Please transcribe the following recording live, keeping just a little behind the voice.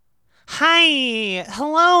Hi,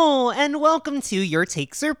 hello, and welcome to Your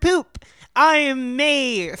Takes Are Poop. I am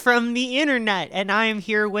May from the internet, and I am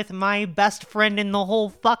here with my best friend in the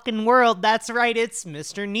whole fucking world. That's right, it's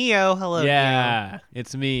Mr. Neo. Hello, Neo. Yeah,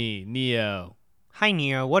 it's me, Neo. Hi,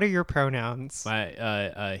 Neo. What are your pronouns?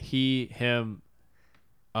 My he, him,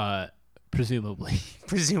 presumably.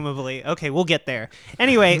 Presumably. Okay, we'll get there.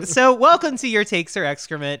 Anyway, so welcome to Your Takes Are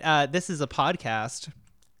Excrement. This is a podcast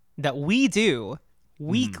that we do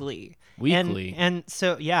weekly. Weekly. And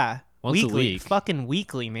so, yeah. Once a weekly. week. Fucking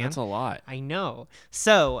weekly, man. That's a lot. I know.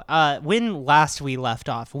 So, when last we left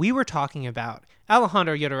off, we were talking about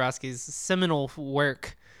Alejandro Jodorowsky's seminal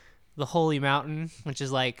work, The Holy Mountain, which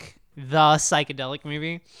is like the psychedelic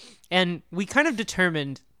movie. And we kind of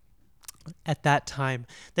determined at that time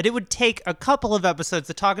that it would take a couple of episodes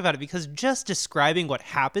to talk about it because just describing what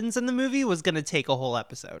happens in the movie was going to take a whole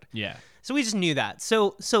episode. Yeah. So we just knew that.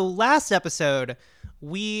 So last episode,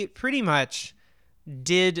 we pretty much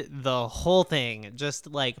did the whole thing, just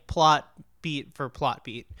like plot beat for plot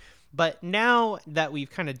beat. But now that we've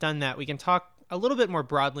kind of done that, we can talk a little bit more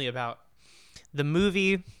broadly about the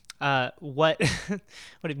movie, what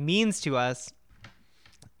what it means to us,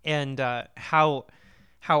 and how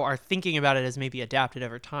our thinking about it has maybe adapted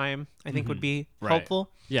over time, I think would be Right. helpful.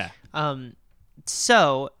 Yeah.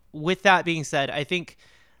 So with that being said, I think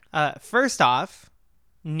first off,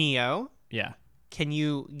 Neo, Yeah. can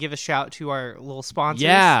you give a shout to our little sponsors?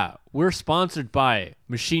 Yeah. We're sponsored by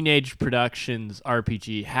Machine Age Productions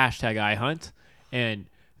RPG #iHunt and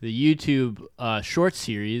the YouTube short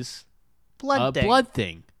series Blood Thing. Blood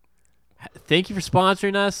Thing. Thank you for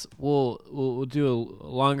sponsoring us. We'll do a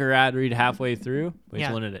longer ad read halfway through. We Yeah.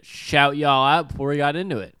 just wanted to shout y'all out before we got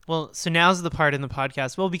into it. Well, so now's the part in the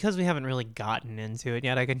podcast. Well, because we haven't really gotten into it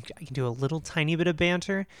yet, I can do a little tiny bit of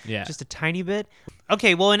banter. Yeah. Just a tiny bit.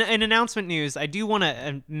 Okay, well, in announcement news, I do want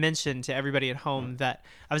to mention to everybody at home that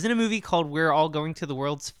I was in a movie called We're All Going to the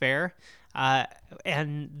World's Fair.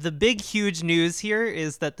 And the big, huge news here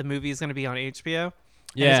is that the movie is going to be on HBO.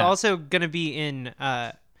 And it's Yeah. also going to be in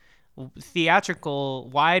theatrical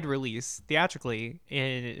wide release theatrically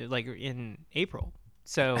in April.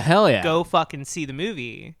 So Hell yeah. go fucking see the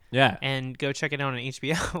movie Yeah. and go check it out on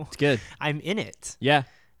HBO. It's good. I'm in it. Yeah.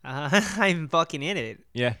 I'm fucking in it.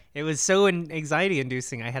 Yeah. It was so anxiety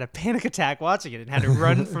inducing. I had a panic attack watching it and had to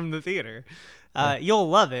run from the theater. You'll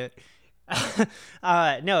love it.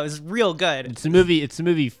 No, it was real good. It's a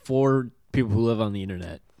movie for people who live on the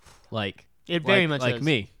internet. Like It very much like is.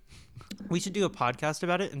 me. We should do a podcast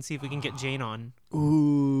about it and see if we can get Jane on.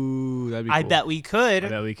 Ooh, that'd be cool. I bet we could. I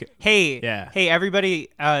bet we could. Hey, Yeah. Hey, everybody!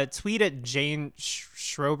 Tweet at Jane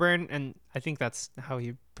Schroburn, and I think that's how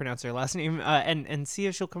you pronounce her last name. And see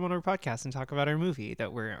if she'll come on our podcast and talk about our movie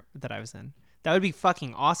that I was in. That would be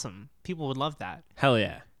fucking awesome. People would love that. Hell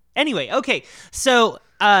yeah. Anyway, okay, so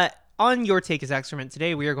on Your Take is Excrement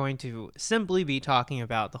today, we are going to simply be talking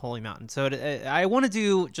about the Holy Mountain. So I want to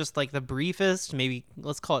do just like the briefest, maybe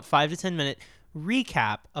let's call it 5 to 10 minute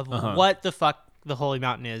recap of what the fuck the Holy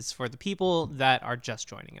Mountain is for the people that are just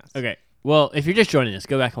joining us. Okay. Well, if you're just joining us,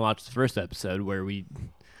 go back and watch the first episode where we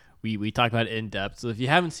talk about it in depth. So if you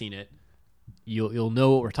haven't seen it, you'll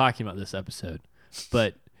know what we're talking about this episode.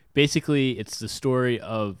 But basically, it's the story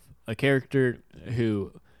of a character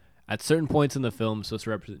who, at certain points in the film, is supposed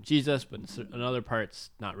to represent Jesus, but in other parts,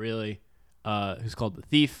 not really. Who's called the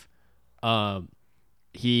Thief.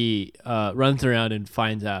 He runs around and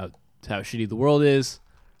finds out how shitty the world is,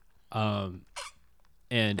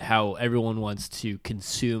 and how everyone wants to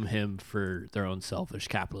consume him for their own selfish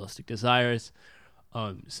capitalistic desires.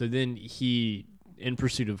 So then he, in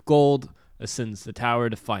pursuit of gold, ascends the tower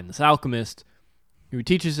to find this alchemist who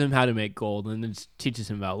teaches him how to make gold and then teaches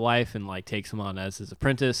him about life and like takes him on as his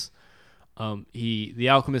apprentice. The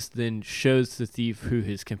alchemist then shows the thief who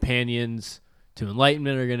his companions to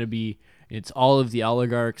enlightenment are going to be. It's all of the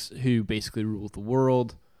oligarchs who basically rule the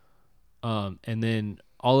world. And then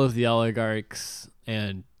all of the oligarchs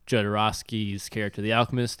and Jodorowsky's character, the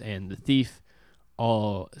alchemist, and the thief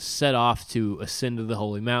all set off to ascend to the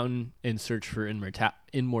Holy Mountain in search for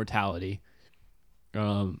immortality.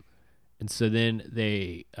 And so then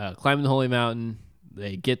they climb the Holy Mountain,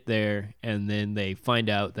 they get there, and then they find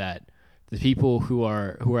out that the people who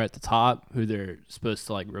are at the top, who they're supposed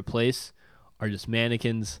to like replace, are just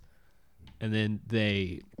mannequins. And then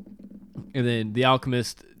the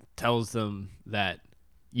alchemist tells them that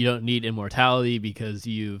you don't need immortality because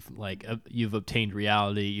you've obtained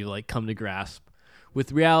reality. You like come to grasp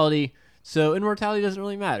with reality, so immortality doesn't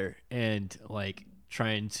really matter. And like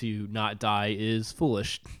trying to not die is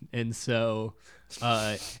foolish. And so,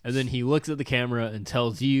 and then he looks at the camera and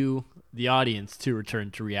tells you the audience to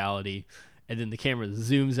return to reality, and then the camera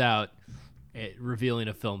zooms out, revealing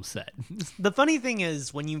a film set. The funny thing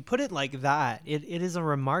is, when you put it like that, it is a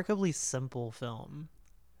remarkably simple film.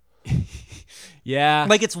 Yeah.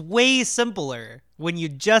 Like, it's way simpler when you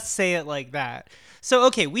just say it like that. So,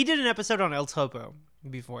 okay, we did an episode on El Topo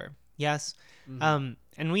before, yes? Mm-hmm.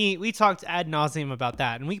 And we talked ad nauseum about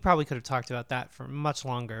that, and we probably could have talked about that for much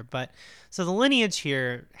longer. But so the lineage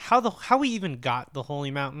here, how we even got the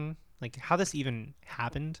Holy Mountain, like how this even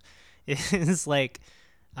happened, is like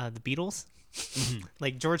the Beatles,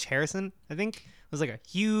 like George Harrison, I think, was like a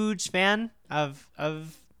huge fan of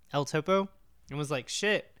El Topo, and was like,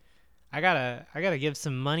 shit, I gotta give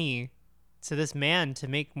some money to this man to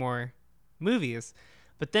make more movies.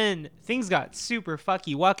 But then things got super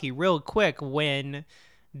fucky wucky real quick when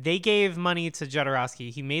they gave money to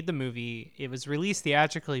Jodorowsky. He made the movie. It was released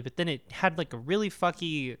theatrically, but then it had like a really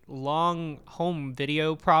fucky long home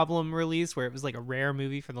video problem release where it was like a rare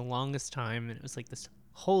movie for the longest time, and it was like this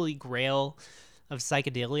holy grail of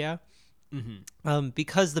psychedelia.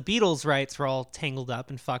 Because the Beatles rights were all tangled up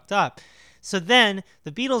and fucked up. So then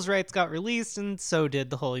the Beatles rights got released, and so did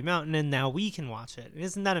the Holy Mountain, and now we can watch it.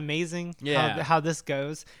 Isn't that amazing? Yeah. How this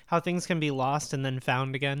goes, how things can be lost and then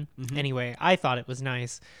found again. Anyway, I thought it was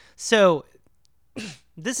nice. So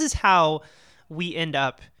this is how we end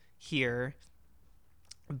up here.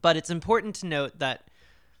 But it's important to note that,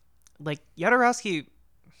 like, Jodorowsky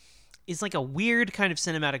is like a weird kind of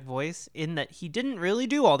cinematic voice in that he didn't really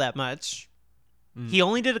do all that much. He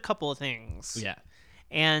only did a couple of things. Yeah.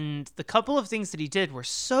 And the couple of things that he did were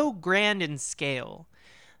so grand in scale.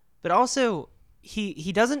 But also,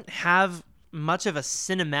 he doesn't have much of a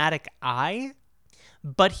cinematic eye,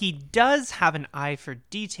 but he does have an eye for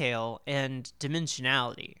detail and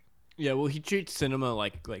dimensionality. Yeah, well, he treats cinema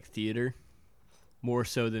like theater more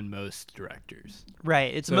so than most directors.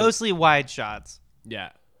 Right. It's mostly wide shots. Yeah.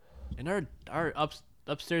 And our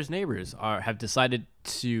upstairs neighbors have decided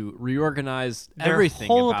to reorganize Their everything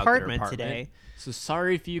whole about apartment their apartment today. So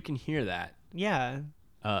sorry if you can hear that. Yeah.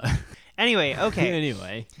 Uh, Anyway, okay.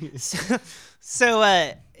 anyway. So,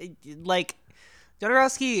 like,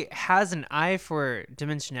 Jodorowsky has an eye for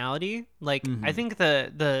dimensionality. Like, I think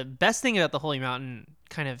the best thing about the Holy Mountain,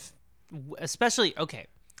 kind of, especially, okay,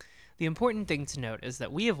 the important thing to note is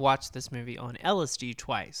that we have watched this movie on LSD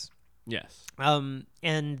twice. Yes.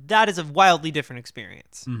 And that is a wildly different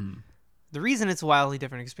experience. The reason it's a wildly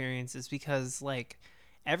different experience is because, like,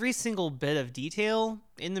 every single bit of detail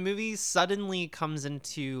in the movie suddenly comes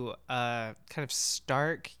into a kind of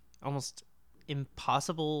stark, almost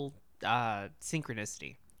impossible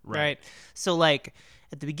synchronicity. Right? So, like,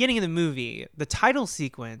 at the beginning of the movie, the title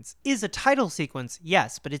sequence is a title sequence,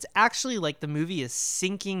 yes, but it's actually like the movie is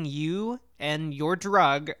syncing you and your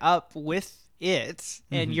drug up with it,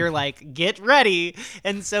 and you're like, get ready.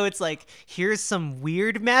 And so it's like, here's some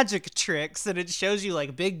weird magic tricks, and it shows you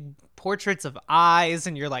like big portraits of eyes,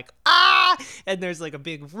 and you're like, ah, and there's like a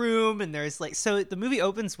big room, and there's like, so the movie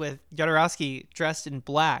opens with Jodorowsky dressed in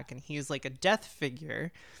black, and he's like a death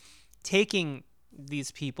figure taking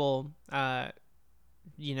these people,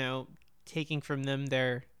 taking from them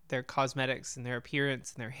their cosmetics and their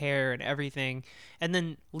appearance and their hair and everything, and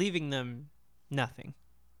then leaving them nothing.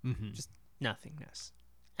 Just nothingness.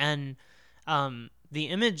 And the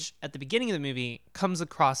image at the beginning of the movie comes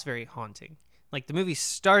across very haunting. Like, the movie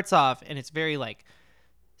starts off and it's very like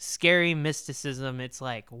scary mysticism. It's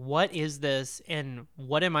like, what is this and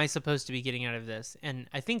what am I supposed to be getting out of this? And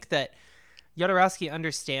I think that Jodorowsky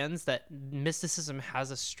understands that mysticism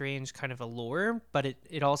has a strange kind of allure, but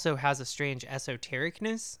it also has a strange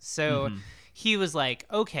esotericness. So he was like,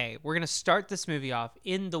 okay, we're going to start this movie off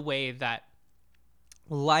in the way that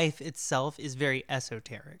life itself is very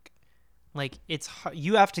esoteric. Like, it's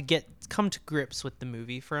you have to come to grips with the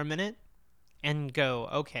movie for a minute and go,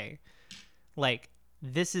 okay, like,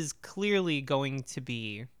 this is clearly going to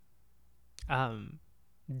be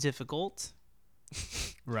difficult.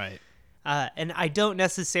 Right. And I don't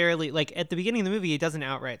necessarily, like, at the beginning of the movie, it doesn't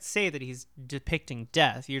outright say that he's depicting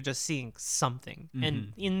death. You're just seeing something.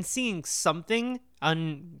 And in seeing something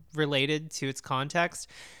unrelated to its context,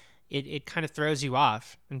 it kind of throws you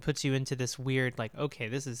off and puts you into this weird, like, okay,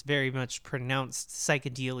 this is very much pronounced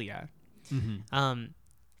psychedelia.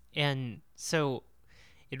 And so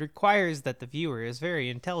it requires that the viewer is very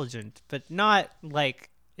intelligent, but not like,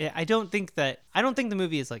 I don't think the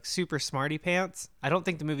movie is like super smarty pants. I don't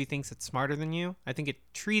think the movie thinks it's smarter than you. I think it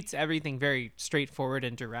treats everything very straightforward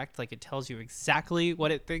and direct. Like, it tells you exactly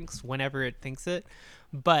what it thinks whenever it thinks it.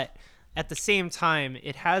 But at the same time,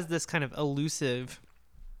 it has this kind of elusive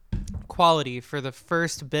quality for the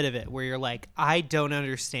first bit of it where you're like, I don't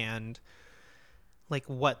understand like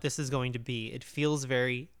what this is going to be. It feels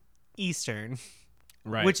very Eastern,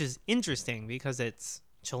 Right. which is interesting because it's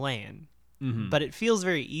Chilean, Mm-hmm. but it feels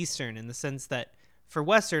very Eastern in the sense that for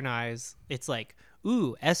Western eyes, it's like,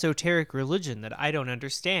 ooh, esoteric religion that I don't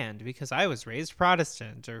understand because I was raised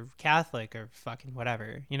Protestant or Catholic or fucking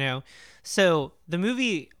whatever, you know? So the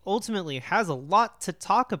movie ultimately has a lot to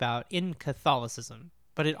talk about in Catholicism,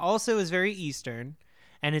 but it also is very Eastern,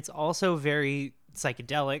 and it's also very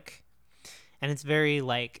psychedelic, and it's very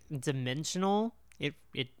like dimensional.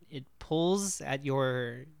 It pulls at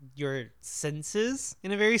your senses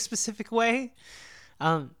in a very specific way.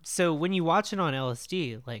 So when you watch it on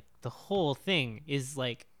LSD, like the whole thing is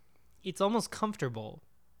like it's almost comfortable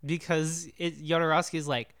because Jodorowsky is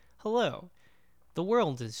like, "Hello, the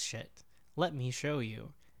world is shit. Let me show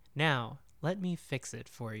you. Now, let me fix it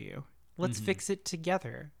for you. Let's fix it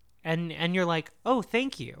together." And you're like, "Oh,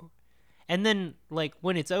 thank you." And then like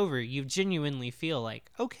when it's over, you genuinely feel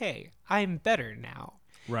like, "Okay, I'm better now."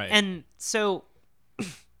 Right. And so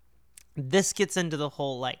this gets into the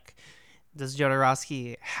whole like, does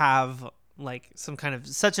Jodorowsky have like some kind of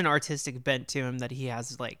such an artistic bent to him that he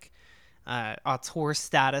has like auteur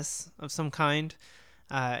status of some kind,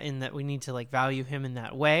 in that we need to like value him in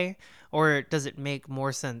that way? Or does it make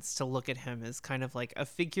more sense to look at him as kind of like a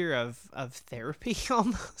figure of therapy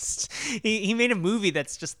almost? He made a movie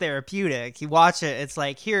that's just therapeutic. You watch it, it's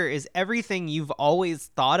like, here is everything you've always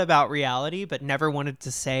thought about reality but never wanted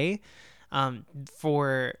to say,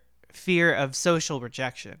 for fear of social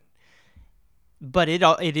rejection. But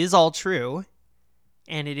it is all true,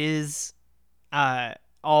 and it is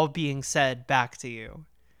all being said back to you.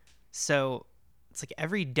 So it's like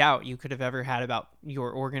every doubt you could have ever had about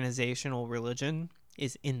your organizational religion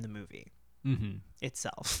is in the movie Mm-hmm.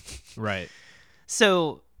 itself. Right.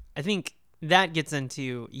 So I think that gets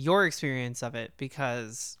into your experience of it,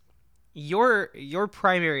 because your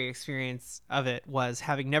primary experience of it was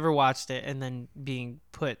having never watched it and then being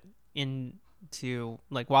put into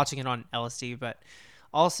like watching it on LSD, but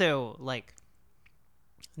also like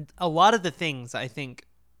a lot of the things I think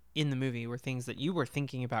in the movie were things that you were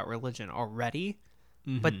thinking about religion already,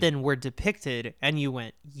 but then were depicted and you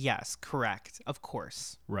went, yes, correct, of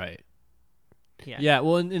course. Right. Yeah. Yeah.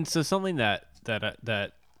 Well, and so something that I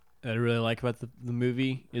really like about the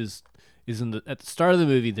movie is at the start of the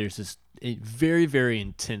movie there's this a very, very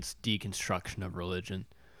intense deconstruction of religion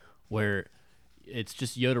where it's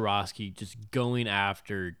just Jodorowsky just going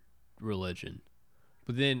after religion.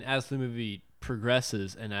 But then as the movie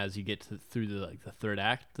progresses and as you get through the third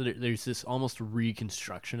act, there's this almost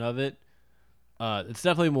reconstruction of it. It's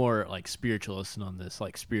definitely more like spiritualist and on this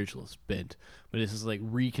like spiritualist bent, but it's this like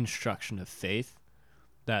reconstruction of faith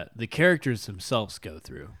that the characters themselves go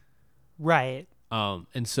through. Right.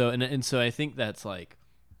 And so I think that's like,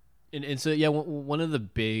 and so yeah, one of the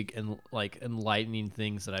big and like enlightening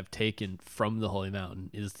things that I've taken from the Holy Mountain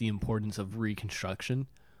is the importance of reconstruction,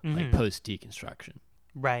 like post deconstruction.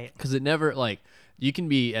 Right. Because it never like you can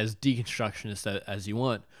be as deconstructionist as you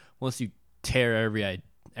want. Once you tear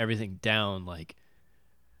everything down, like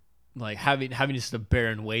having just a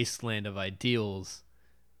barren wasteland of ideals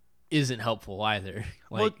isn't helpful either.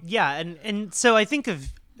 Like, Well, yeah, and so I think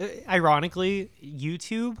of ironically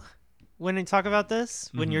YouTube when I talk about this,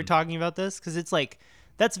 when you're talking about this, because it's like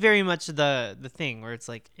that's very much the thing where it's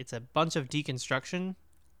like it's a bunch of deconstruction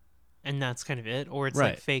and that's kind of it, or it's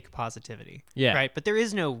Right. like fake positivity. Yeah. Right. But there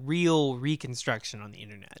is no real reconstruction on the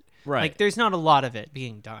internet. Right. Like there's not a lot of it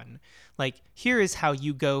being done. Like here is how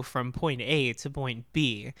you go from point A to point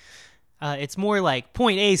B. It's more like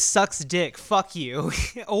point A sucks dick, fuck you,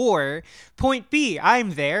 or point B,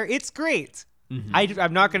 I'm there, it's great.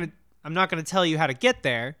 I'm not gonna tell you how to get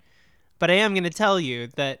there, but I am gonna tell you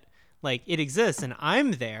that like it exists and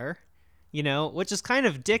I'm there, you know, which is kind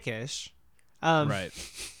of dickish. right.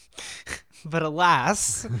 But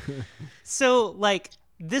alas. So like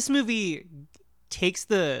this movie takes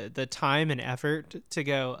the time and effort to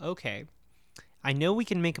go, okay, I know we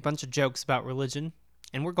can make a bunch of jokes about religion,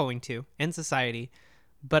 and we're going to, and society,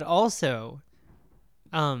 but also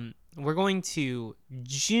we're going to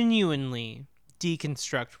genuinely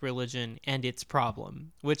deconstruct religion and its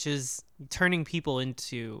problem, which is turning people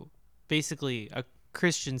into basically a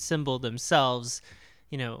Christian symbol themselves,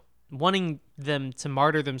 you know, wanting them to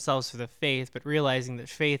martyr themselves for the faith, but realizing that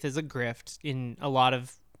faith is a grift in a lot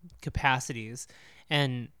of capacities.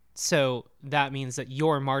 And so that means that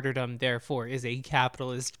your martyrdom, therefore, is a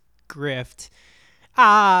capitalist grift.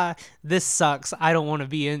 This sucks. I don't want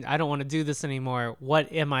to do this anymore.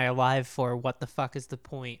 What am I alive for? What the fuck is the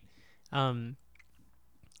point?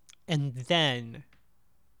 and then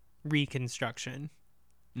reconstruction.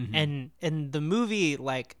 Mm-hmm. And the movie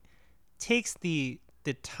like takes the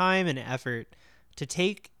time and effort to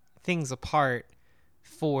take things apart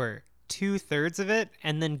for 2/3 of it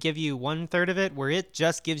and then give you 1/3 of it where it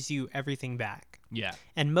just gives you everything back. Yeah.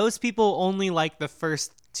 And most people only like the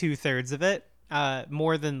first 2/3 of it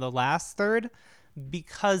more than the last third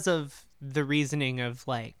because of the reasoning of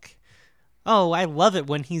like, oh, I love it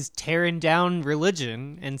when he's tearing down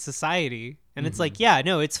religion and society. And it's like, yeah,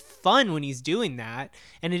 no, it's fun when he's doing that.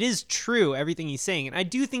 And it is true, everything he's saying. And I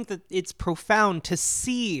do think that it's profound to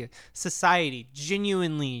see society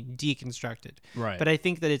genuinely deconstructed. Right. But I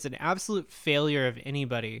think that it's an absolute failure of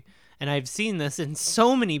anybody. And I've seen this in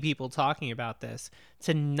so many people talking about this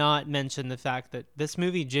to not mention the fact that this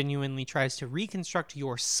movie genuinely tries to reconstruct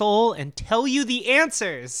your soul and tell you the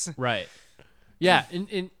answers. Right. Yeah,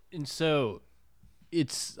 and so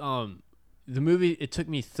it's the movie. It took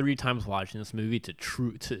me 3 times watching this movie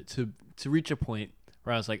to reach a point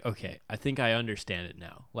where I was like, okay, I think I understand it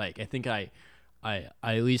now. Like, I think I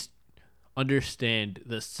at least understand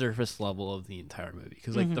the surface level of the entire movie.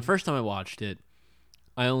 Because like the first time I watched it,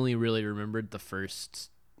 I only really remembered the first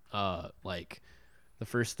the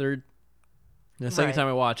first third. And the second Right. time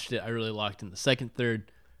I watched it, I really locked in the second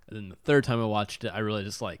third. And then the third time I watched it, I really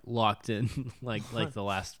just like locked in like the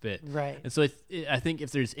last bit. Right. And so I think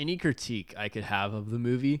if there's any critique I could have of the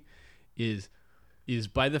movie is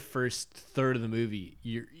by the first third of the movie,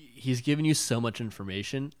 he's giving you so much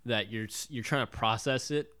information that you're trying to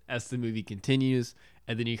process it as the movie continues,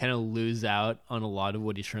 and then you kind of lose out on a lot of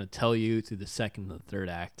what he's trying to tell you through the second and the third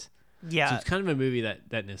act. Yeah. So it's kind of a movie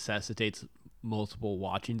that necessitates multiple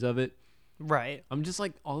watchings of it. Right. I'm just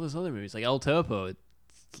like all those other movies, like El Topo.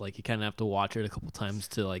 It's like you kind of have to watch it a couple times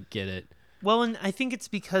to like get it. Well, and I think it's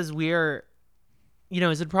because we're,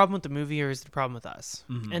 is it a problem with the movie or is it a problem with us?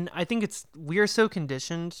 Mm-hmm. And I think we're so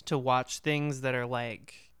conditioned to watch things that are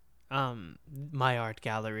like, my art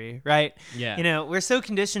gallery, right? Yeah. We're so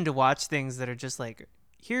conditioned to watch things that are just like,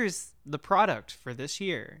 here's the product for this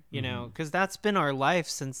year, because that's been our life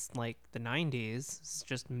since like the 90s. It's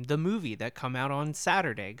just the movie that come out on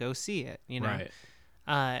Saturday. Go see it, Right.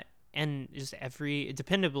 And just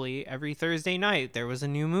dependably every Thursday night there was a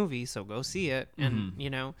new movie, so go see it. And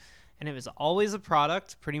and it was always a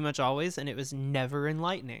product, pretty much always, and it was never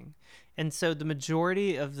enlightening. And so the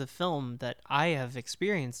majority of the film that I have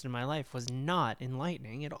experienced in my life was not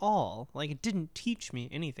enlightening at all. Like, it didn't teach me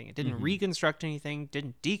anything. It didn't reconstruct anything,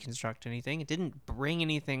 didn't deconstruct anything, it didn't bring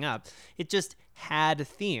anything up. It just had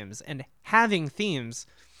themes, and having themes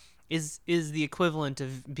is the equivalent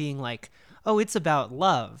of being like, oh, it's about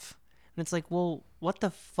love. And it's like, well, what the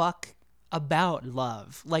fuck about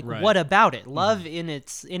love? Like, Right. what about it? Love in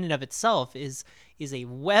and of itself is a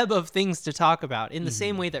web of things to talk about, in the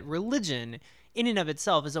same way that religion in and of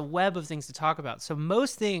itself is a web of things to talk about. So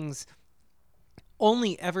most things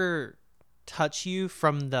only ever touch you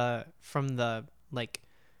from the like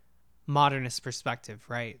modernist perspective,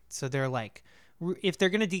 right? So they're like, if they're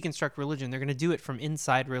going to deconstruct religion, they're going to do it from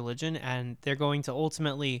inside religion, and they're going to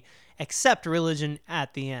ultimately accept religion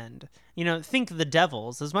at the end. Think The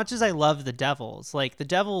Devils. As much as I love The Devils, like, The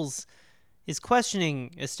Devils is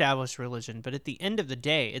questioning established religion, but at the end of the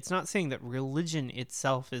day, it's not saying that religion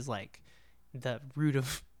itself is like the root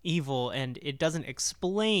of evil, and it doesn't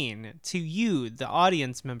explain to you, the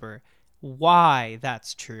audience member, why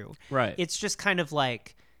that's true. Right. It's just kind of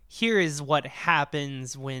like, here is what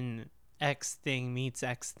happens when X thing meets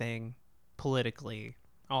X thing politically,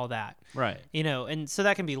 all that. Right. And so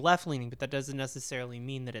that can be left leaning, but that doesn't necessarily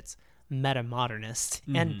mean that it's meta modernist.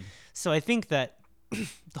 And so I think that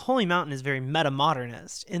the Holy Mountain is very meta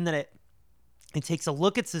modernist in that it takes a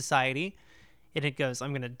look at society and it goes,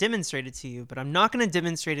 I'm going to demonstrate it to you, but I'm not going to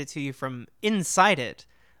demonstrate it to you from inside it,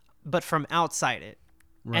 but from outside it.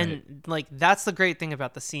 Right. And like, that's the great thing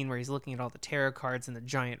about the scene where he's looking at all the tarot cards in the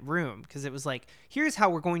giant room, because it was like, here's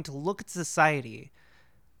how we're going to look at society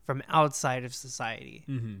from outside of society.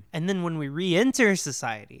 And then when we re-enter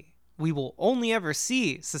society, we will only ever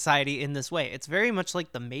see society in this way. It's very much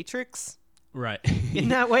like the Matrix Right. in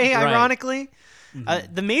that way, Right. ironically.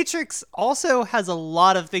 The Matrix also has a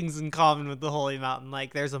lot of things in common with the Holy Mountain.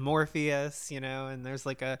 Like, there's a Morpheus, and there's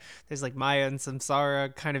like Maya and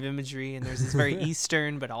Samsara kind of imagery, and there's this very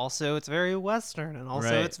Eastern, but also it's very Western, and also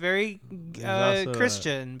Right. it's very There's also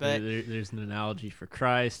Christian. But there's an analogy for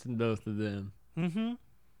Christ in both of them.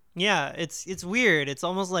 yeah, it's weird. It's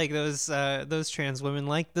almost like those trans women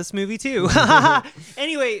like this movie too.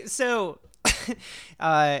 Anyway, so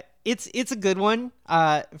it's a good one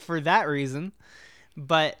for that reason,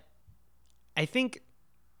 but I think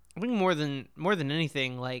I think more than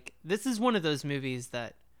anything, like, this is one of those movies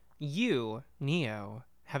that you, Neo,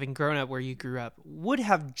 having grown up where you grew up, would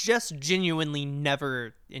have just genuinely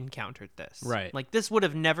never encountered this. Right. Like, this would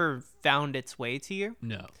have never found its way to you.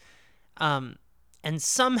 No. And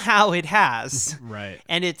somehow it has. Right.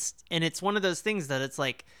 And it's one of those things that it's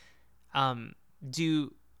like,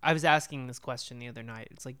 I was asking this question the other night.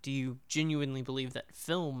 It's like, do you genuinely believe that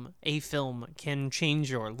a film can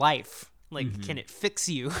change your life? Like, can it fix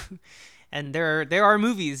you? And there are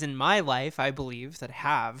movies in my life, I believe, that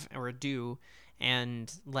have or do, and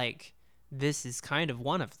like, this is kind of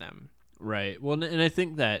one of them. Right. Well, and I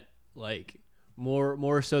think that, like,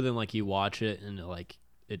 more so than like you watch it and like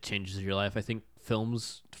it changes your life. I think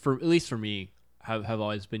films, for at least for me, have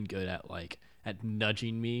always been good at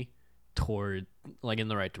nudging me toward, like, in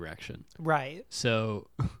the right direction. Right. So,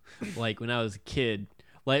 like, when I was a kid,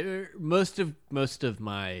 like, most of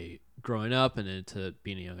my growing up and into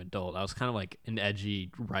being a young adult, I was kind of like an edgy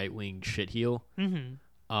right-wing shitheel.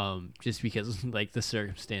 Just because, like, the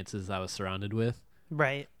circumstances I was surrounded with.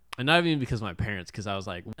 Right. And not even because of my parents, because I was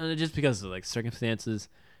like, and just because of, like, circumstances.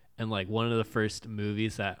 And, like, one of the first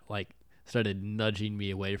movies that, like, started nudging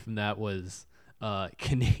me away from that was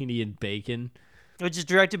Canadian Bacon. Which is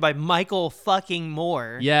directed by Michael fucking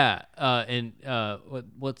Moore. Yeah.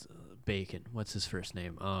 What's Bacon? What's his first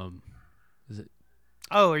name? Is it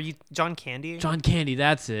Oh, are you John Candy? John Candy?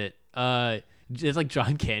 That's it. It's like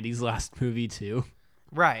John Candy's last movie too.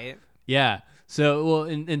 Right. Yeah. So, well,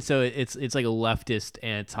 and so it's like a leftist,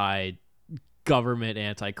 anti-government,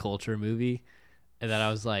 anti-culture movie, and then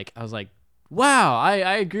I was like, wow, I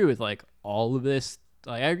agree with, like, all of this.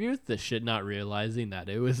 Like, I agree with this shit, not realizing that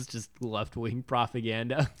it was just left-wing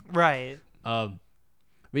propaganda. Right. But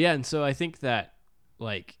yeah, and so I think that,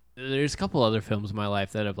 like, there's a couple other films in my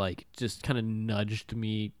life that have, like, just kind of nudged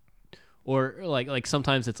me, or like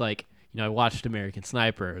sometimes it's like, you know, I watched American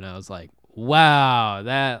Sniper and I was like, wow,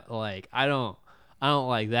 that, like, I don't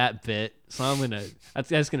like that bit, so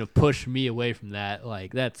that's gonna push me away from that.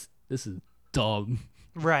 Like, this is dumb.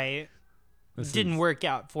 Right. Didn't work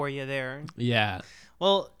out for you there. Yeah.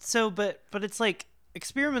 Well, but it's like,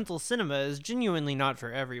 experimental cinema is genuinely not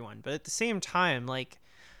for everyone, but at the same time, like,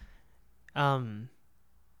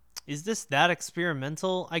 is this that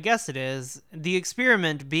experimental? I guess it is. The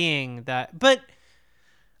experiment being that, but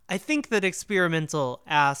I think that experimental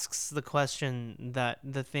asks the question that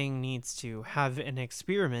the thing needs to have an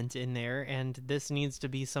experiment in there, and this needs to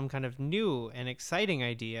be some kind of new and exciting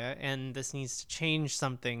idea, and this needs to change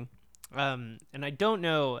something. And I don't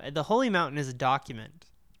know. The Holy Mountain is a document.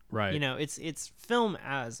 Right. You know, it's film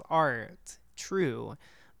as art, true,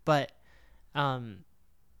 but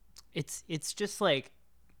it's just like,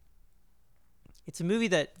 it's a movie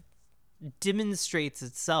that demonstrates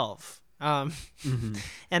itself. And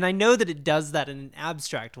I know that it does that in an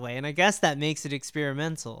abstract way, and I guess that makes it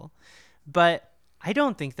experimental. But I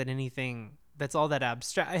don't think that anything that's all that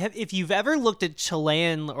abstract. If you've ever looked at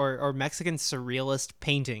Chilean or Mexican surrealist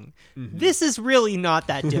painting, this is really not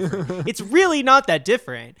that different. It's really not that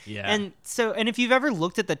different. Yeah. And if you've ever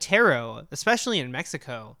looked at the tarot, especially in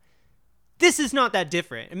Mexico, this is not that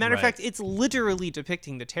different. As a matter of fact, it's literally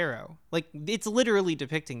depicting the tarot. Like, it's literally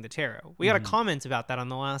depicting the tarot. We got a comment about that on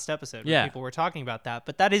the last episode where people were talking about that,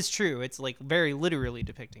 but that is true. It's, like, very literally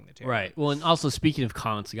depicting the tarot. Right. Well, and also, speaking of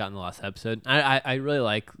comments we got in the last episode, I really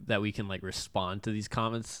like that we can, like, respond to these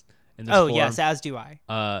comments in this forum. Yes, as do I.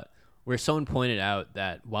 Where someone pointed out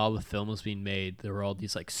that while the film was being made, there were all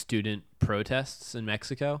these, like, student protests in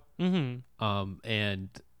Mexico. And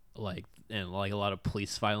a lot of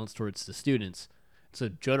police violence towards the students. So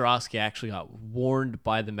Jodorowsky actually got warned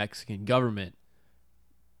by the Mexican government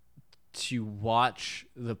to watch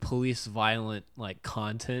the police violent, like,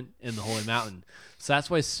 content in the Holy Mountain. So that's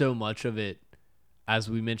why so much of it, as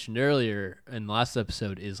we mentioned earlier in the last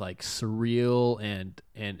episode, is, like, surreal, and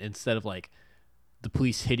instead of, like, the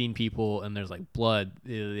police hitting people and there's, like, blood,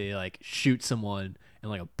 they like shoot someone and,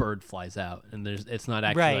 like, a bird flies out, and it's not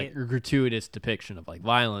actually like a gratuitous depiction of, like,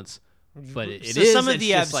 violence. But it is. Some of the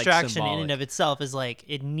just, abstraction like, in and of itself is like,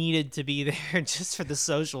 it needed to be there just for the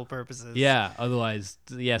social purposes. Yeah. Otherwise,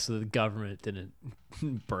 so the government didn't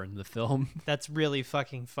burn the film. That's really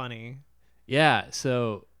fucking funny. Yeah.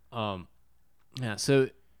 So, So,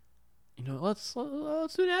 you know, let's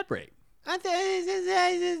do an ad break.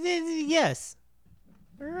 Yes.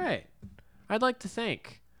 All right. I'd like to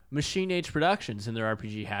thank Machine Age Productions and their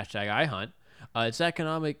RPG #iHunt. It's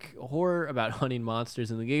economic horror about hunting monsters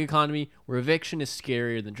in the gig economy, where eviction is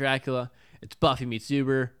scarier than Dracula. It's Buffy meets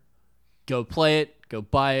Uber. Go play it, go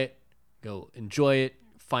buy it, go enjoy it,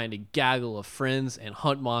 find a gaggle of friends, and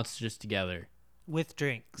hunt monsters together. With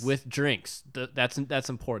drinks. with drinks. That's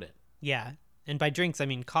important. Yeah. And by drinks, I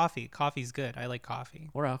mean coffee. Coffee's good. I like coffee.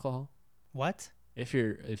 Or alcohol. What? If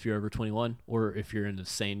you're over 21, or if you're in a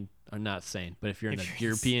sane, or not sane, but if you're in a If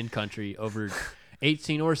you're European country over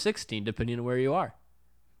 18 or 16, depending on where you are.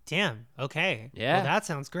 Damn. Okay. Yeah. Well, that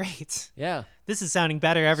sounds great. Yeah. This is sounding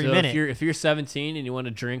better every So minute. if you're 17 and you want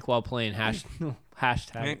to drink while playing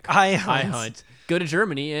hashtag I hunt, go to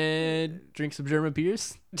Germany and drink some German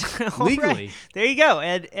beers All legally. right. There you go.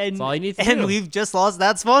 And That's all you need to and do. we've just lost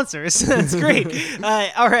that sponsor. So that's great.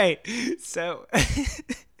 All right. So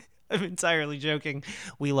I'm entirely joking.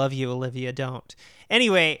 We love you, Olivia. Don't.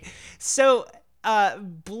 Anyway, so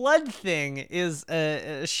Blood Thing is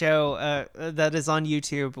a show that is on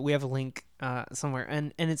YouTube. We have a link somewhere,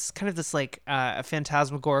 and it's kind of this like a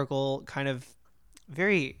phantasmagorical kind of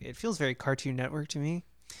it feels very Cartoon Network to me.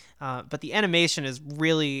 But the animation is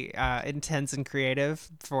really intense and creative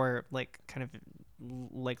for like kind of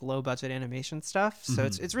like low budget animation stuff. So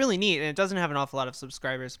it's really neat, and it doesn't have an awful lot of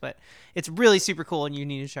subscribers, but it's really super cool, and you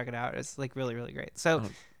need to check it out. It's like really, really great. So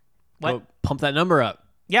what? Go pump that number up.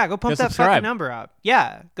 Yeah, go pump that subscribe. fucking number up.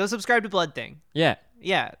 Yeah, go subscribe to Blood Thing. Yeah.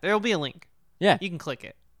 Yeah, there'll be a link. Yeah. You can click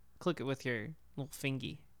it. Click it with your little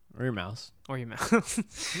fingy. Or your mouse. Or your mouth.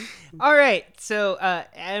 All right. So,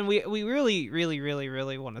 and we really, really, really,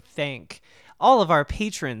 really want to thank all of our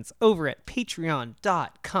patrons over at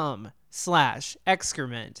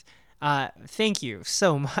patreon.com/excrement. Thank you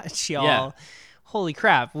so much, y'all. Yeah. Holy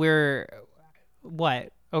crap. We're,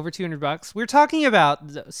 what, over $200? We're talking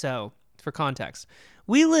about, so for context,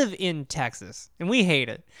 we live in Texas and we hate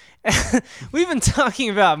it. We've been talking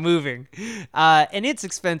about moving, and it's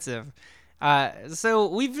expensive. So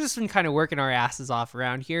we've just been kind of working our asses off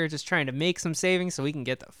around here, just trying to make some savings so we can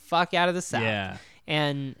get the fuck out of the South. Yeah.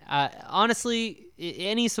 And honestly,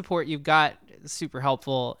 any support you've got is super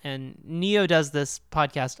helpful. And Neo does this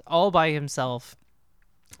podcast all by himself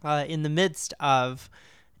in the midst of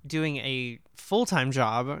doing a full-time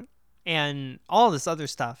job and all this other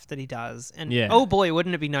stuff that he does. And oh boy,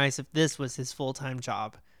 wouldn't it be nice if this was his full-time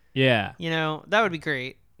job? Yeah. You know, that would be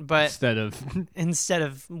great. But instead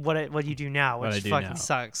of what you do now, which fucking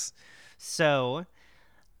sucks. So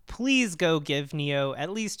please go give Neo at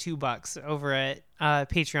least $2 over at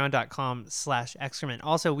patreon.com/excrement.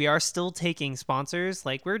 Also, we are still taking sponsors.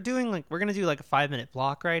 Like we're gonna do like a 5-minute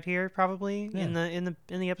block right here, probably in the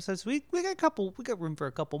episodes. We got room for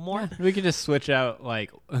a couple more. Yeah, we could just switch out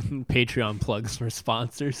like Patreon plugs for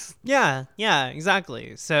sponsors. Yeah,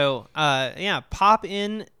 exactly. So pop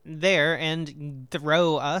in there and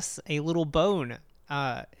throw us a little bone,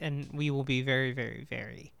 and we will be very, very,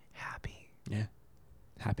 very happy. Yeah.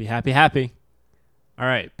 Happy. All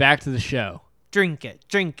right, back to the show. Drink it.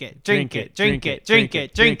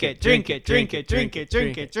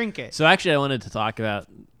 So actually, I wanted to talk about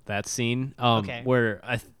that scene where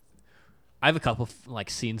I have a couple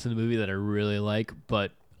like scenes in the movie that I really like,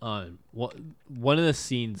 but one of the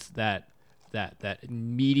scenes that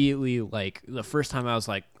immediately, like the first time I was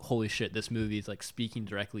like, holy shit, this movie is like speaking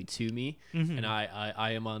directly to me, and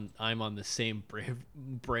I'm on the same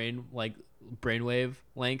brainwave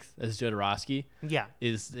length as Jodorowsky. Yeah,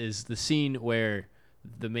 is the scene where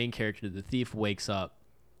the main character, the thief, wakes up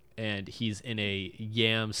and he's in a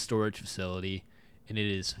yam storage facility, and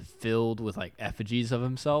it is filled with like effigies of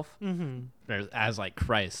himself as like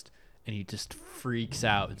Christ, and he just freaks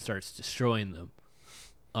out and starts destroying them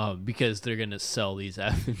because they're gonna sell these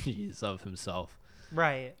effigies of himself,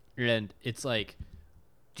 right? And it's like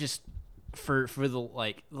just for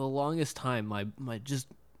the longest time, my just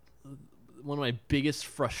one of my biggest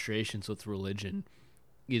frustrations with religion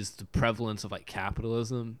is the prevalence of like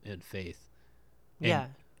capitalism and faith. And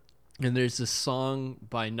there's this song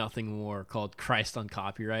by Nothing More called Christ on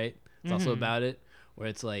Copyright. It's also about it, where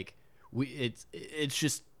it's like it's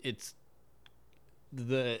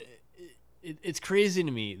crazy to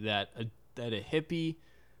me that a hippie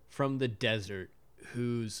from the desert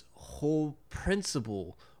whose whole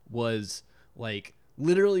principle was like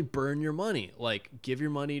literally burn your money, like give your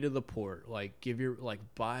money to the poor, like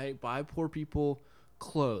buy poor people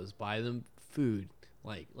clothes, buy them food,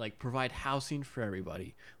 like provide housing for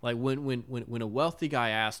everybody. Like when a wealthy guy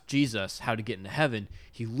asked Jesus how to get into heaven,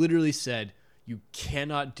 he literally said, you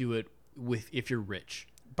cannot do it if you're rich.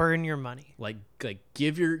 Burn your money. Like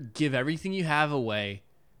give everything you have away,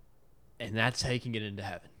 and that's how you can get into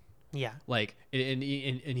heaven. Yeah. Like and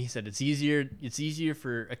he said it's easier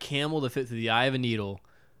for a camel to fit through the eye of a needle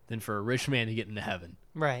than for a rich man to get into heaven.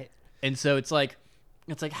 Right. And so it's like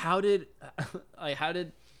how did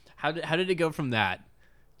it go from that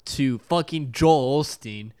to fucking Joel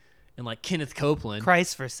Osteen and like Kenneth Copeland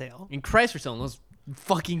Christ for sale. and Christ for selling those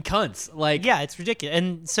fucking cunts. Like, Yeah, it's ridiculous.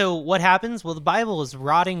 And so what happens? Well, the Bible is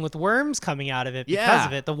rotting with worms coming out of it because Yeah.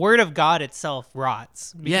 of it. The word of God itself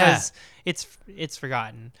rots because it's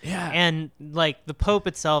forgotten. Yeah. And like the Pope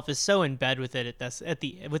itself is so in bed with it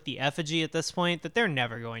with the effigy at this point that they're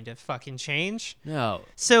never going to fucking change. no.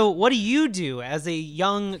 So what do you do as a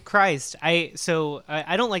young Christ? I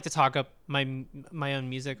don't like to talk up my own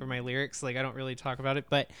music or my lyrics. Like I don't really talk about it,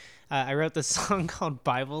 but I wrote this song called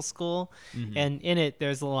Bible School, and in it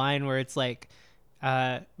there's a line where it's like,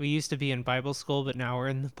 we used to be in Bible school, but now we're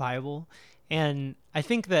in the Bible, and I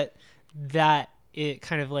think that it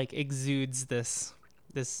kind of like exudes this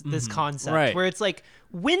concept Right. where it's like,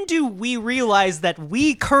 when do we realize that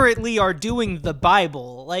we currently are doing the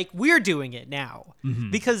Bible? Like we're doing it now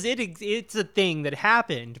because it's a thing that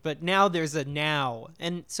happened, but now there's a now.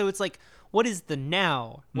 And so it's like, what is the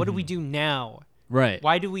now? What do we do now? Right.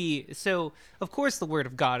 Why do we? So of course the word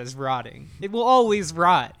of God is rotting. It will always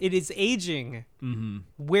rot. It is aging.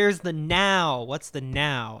 Where's the now? What's the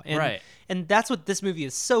now? And, Right. And that's what this movie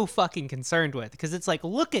is so fucking concerned with, because it's like,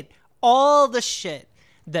 look at all the shit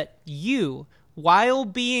that you, while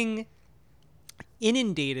being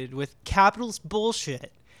inundated with capitalist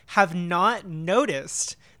bullshit, have not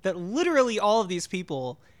noticed that literally all of these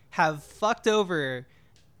people have fucked over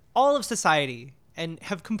all of society and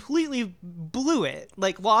have completely blew it,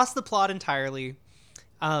 like lost the plot entirely.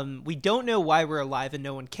 We don't know why we're alive and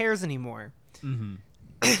no one cares anymore.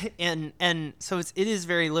 And so it is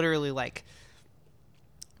very literally like,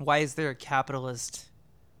 why is there a capitalist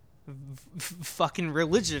fucking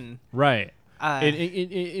religion? Right.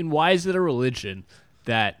 And why is it a religion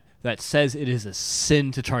that says it is a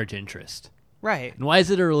sin to charge interest? Right. And why is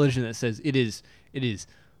it a religion that says it is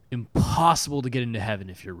impossible to get into heaven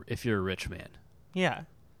if you're a rich man Yeah.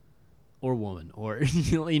 or woman or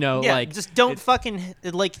you know Yeah, like just don't fucking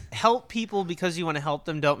like help people because you want to help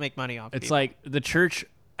them. Don't make money off it's people. like the church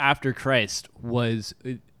after Christ was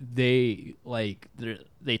they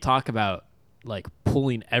talk about like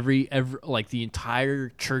pulling every like the entire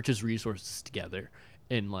church's resources together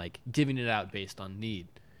and like giving it out based on need,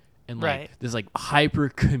 and like Right. this like hyper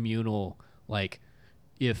communal, like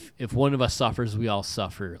if one of us suffers we all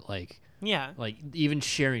suffer, like Yeah. like even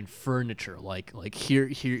sharing furniture, like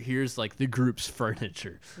here's like the group's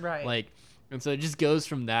furniture, Right. like. And so it just goes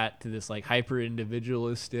from that to this like hyper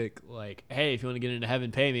individualistic, like, hey, if you want to get into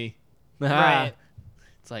heaven, pay me. Right.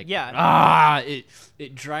 It's like, Yeah.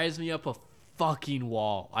 it drives me up a fucking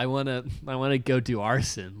wall. I wanna go do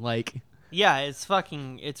arson. Like, Yeah,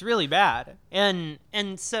 it's really bad. And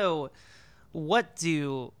so what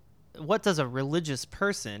does a religious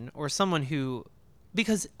person or someone who,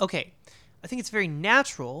 because okay, I think it's very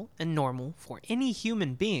natural and normal for any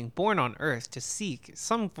human being born on earth to seek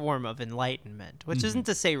some form of enlightenment, which isn't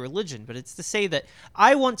to say religion, but it's to say that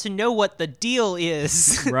I want to know what the deal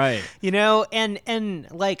is. right. You know, and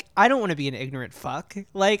like, I don't want to be an ignorant fuck.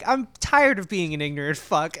 Like, I'm tired of being an ignorant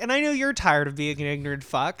fuck, and I know you're tired of being an ignorant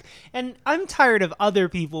fuck, and I'm tired of other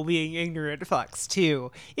people being ignorant fucks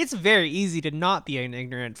too. It's very easy to not be an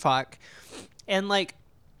ignorant fuck. And like,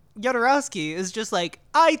 Jodorowsky is just like,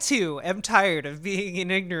 I too am tired of being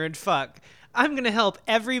an ignorant fuck. I'm gonna help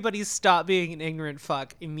everybody stop being an ignorant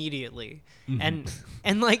fuck immediately. And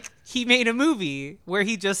like, he made a movie where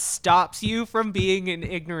he just stops you from being an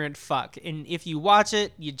ignorant fuck. And if you watch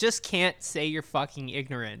it, you just can't say you're fucking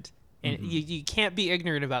ignorant. And you can't be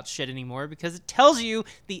ignorant about shit anymore because it tells you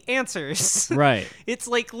the answers. Right. It's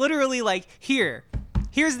like literally like, here's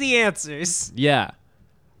the answers. Yeah.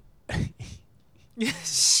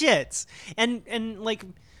 Shit. And like,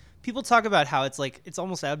 people talk about how it's like, it's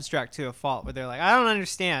almost abstract to a fault, where they're like, I don't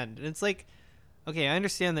understand. And it's like, okay, I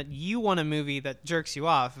understand that you want a movie that jerks you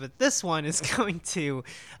off, but this one is going to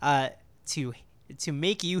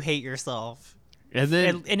make you hate yourself. And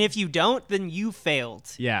then And if you don't, then you failed.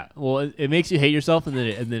 yeah, well, it makes you hate yourself, and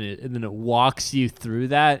then it walks you through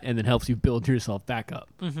that, and then helps you build yourself back up.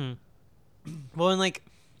 Well, and like,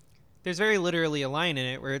 there's very literally a line in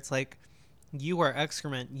it where it's like, you are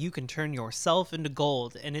excrement, you can turn yourself into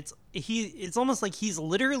gold. And it's almost like he's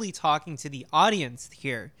literally talking to the audience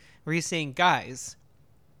here, where he's saying, guys,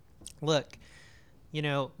 look, you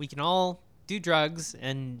know, we can all do drugs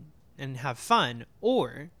and have fun,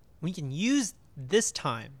 or we can use this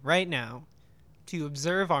time right now to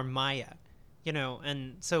observe our Maya, you know.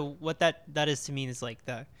 And so what that is to me is like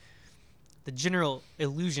the general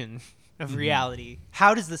illusion of reality.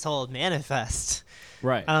 How does this all manifest?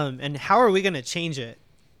 Right. And how are we going to change it?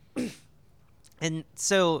 And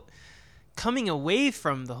so coming away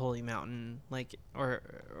from the holy mountain, like, or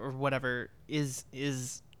whatever, is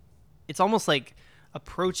it's almost like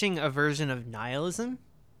approaching a version of nihilism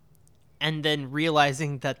and then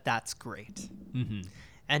realizing that that's great. Mm-hmm.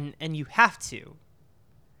 And you have to.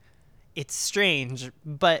 It's strange,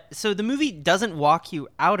 but so the movie doesn't walk you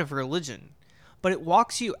out of religion, but it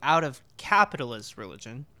walks you out of capitalist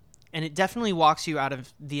religion, and it definitely walks you out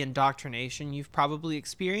of the indoctrination you've probably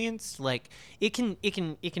experienced. Like it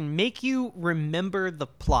can make you remember the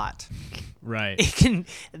plot. Right.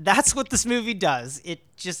 That's what this movie does. It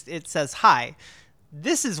says, "Hi,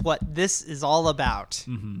 this is what this is all about."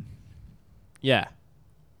 Mm-hmm. Yeah.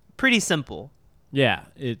 Pretty simple. Yeah,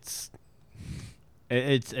 it's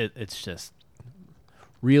just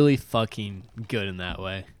really fucking good in that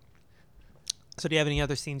way. So do you have any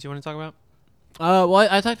other scenes you want to talk about? Well,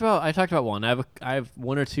 I talked about one. I have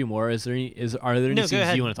one or two more. Are there any No,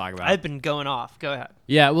 scenes you want to talk about? I've been going off. Go ahead.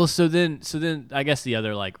 Yeah, well, so then I guess the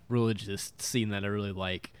other like religious scene that I really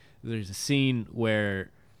like. There's a scene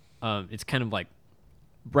where it's kind of like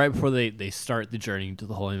right before they start the journey to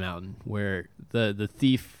the Holy Mountain, where the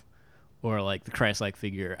thief or like the Christ-like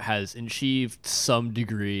figure has achieved some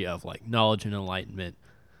degree of like knowledge and enlightenment,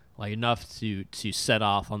 like enough to set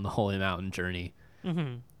off on the Holy Mountain journey.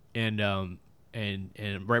 Mm-hmm. And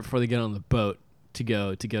right before they get on the boat to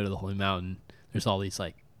go to the Holy Mountain, there's all these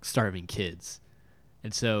like starving kids.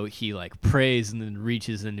 And so he like prays and then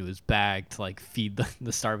reaches into his bag to like feed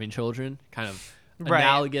the starving children, kind of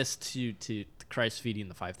analogous to Christ feeding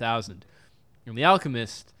the 5,000. And the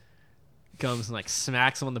alchemist comes and like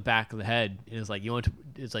smacks him on the back of the head and is like, do you want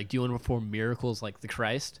to perform miracles like the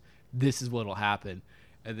Christ? This is what'll happen.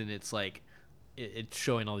 And then it's like it's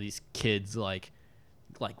showing all these kids like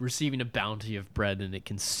receiving a bounty of bread and it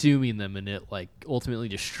consuming them and it like ultimately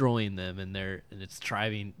destroying them, and it's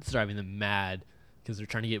driving them mad because they're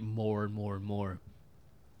trying to get more and more and more.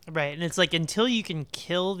 Right, and it's like until you can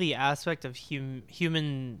kill the aspect of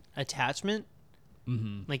human attachment,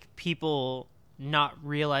 mm-hmm. like people not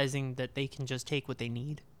realizing that they can just take what they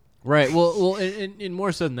need. Right. Well, and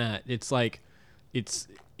more so than that, it's like it's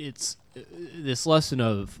this lesson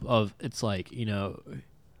of it's like, you know,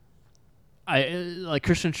 like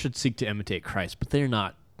Christians should seek to imitate Christ, but they're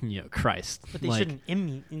not, you know, Christ. But they like, shouldn't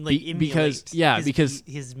emulate because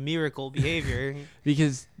his miracle behavior.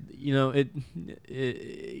 Because, you know, it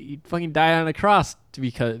he fucking died on a cross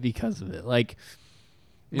because of it. Like,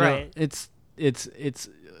 you right. know,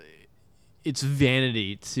 it's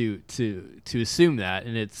vanity to assume that,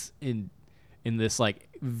 and it's in this like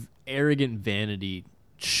arrogant vanity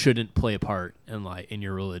shouldn't play a part in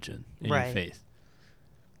your religion, in your faith.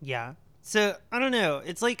 Yeah. So I don't know.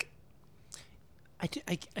 It's like I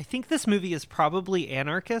think this movie is probably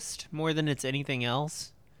anarchist more than it's anything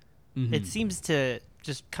else. Mm-hmm. It seems to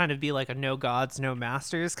just kind of be like a no gods, no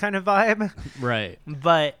masters kind of vibe. Right.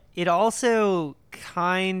 But it also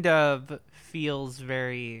kind of feels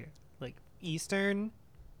very like Eastern.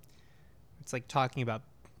 It's like talking about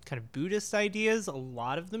kind of Buddhist ideas a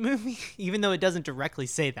lot of the movie, even though it doesn't directly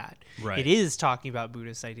say that. Right. It is talking about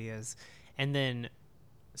Buddhist ideas. And then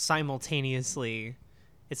simultaneously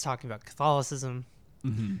it's talking about Catholicism.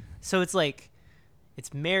 Mm-hmm. So it's like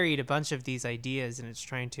it's married a bunch of these ideas and it's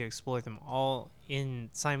trying to explore them all in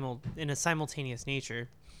a simultaneous nature.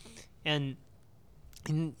 And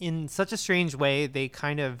in such a strange way, they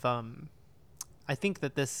kind of I think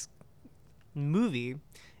that this movie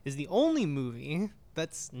is the only movie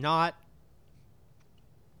that's not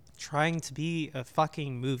trying to be a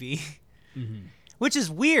fucking movie. Mm-hmm. Which is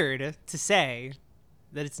weird to say,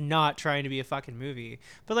 that it's not trying to be a fucking movie.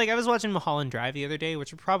 But like I was watching Mulholland Drive the other day,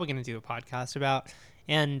 which we're probably going to do a podcast about,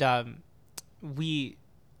 and that movie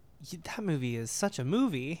is such a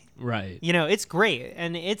movie. Right. You know, it's great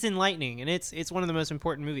and it's enlightening and it's one of the most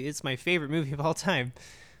important movies. It's my favorite movie of all time.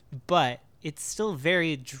 But it's still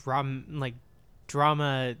very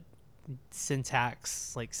drama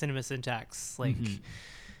syntax, like cinema syntax, like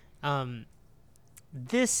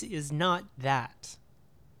this is not that.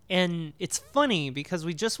 And it's funny because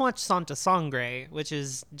we just watched Santa Sangre, which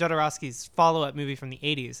is Jodorowsky's follow-up movie from the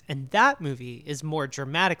 80s, and that movie is more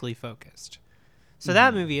dramatically focused. So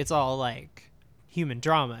that movie, it's all like human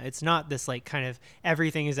drama. It's not this like kind of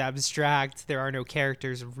everything is abstract. There are no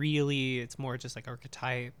characters really. It's more just like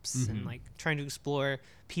archetypes and like trying to explore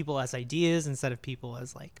people as ideas instead of people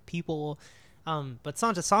as like people. But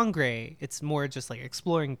Santa Sangre, it's more just like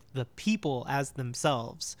exploring the people as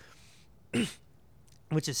themselves.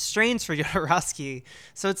 Which is strange for Jodorowsky.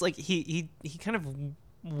 So it's like he kind of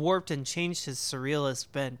warped and changed his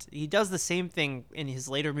surrealist bent. He does the same thing in his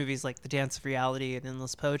later movies like The Dance of Reality and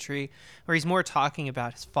Endless Poetry, where he's more talking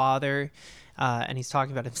about his father, and he's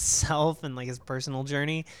talking about himself and like his personal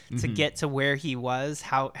journey to get to where he was,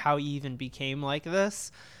 how he even became like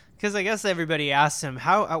this. Because I guess everybody asks him,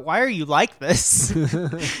 why are you like this?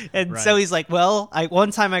 And so he's like, well,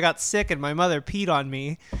 one time I got sick and my mother peed on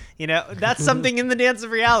me. You know, that's something in The Dance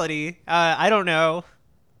of Reality. I don't know.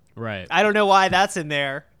 Right. I don't know why that's in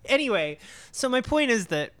there. Anyway, so my point is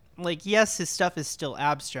that, like, yes, his stuff is still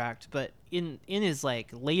abstract, but in his, like,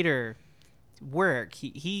 later work,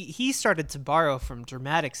 he started to borrow from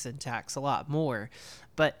dramatic syntax a lot more.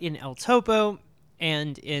 But in El Topo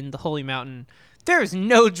and in The Holy Mountain, there is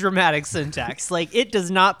no dramatic syntax. Like, it does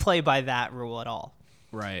not play by that rule at all.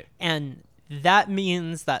 Right. And that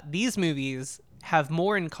means that these movies have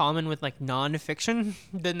more in common with, like, nonfiction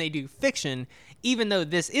than they do fiction, even though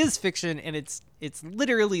this is fiction and it's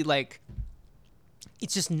literally, like,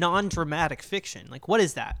 it's just non-dramatic fiction. Like, what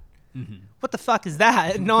is that? Mm-hmm. What the fuck is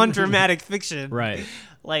that? Non-dramatic fiction. Right.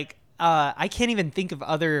 Like, I can't even think of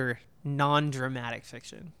other non-dramatic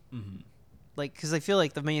fiction. Mm-hmm. Like, because I feel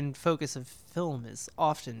like the main focus of film is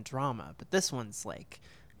often drama, but this one's like,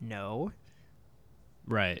 no.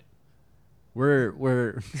 Right. We're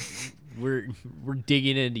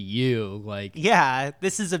digging into you, like, yeah,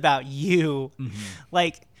 this is about you. Mm-hmm.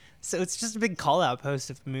 Like, so it's just a big call out post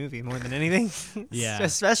of the movie more than anything. Yeah.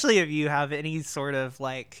 Especially if you have any sort of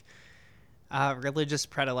like religious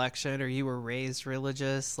predilection or you were raised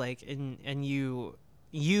religious, like, and you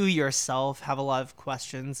yourself have a lot of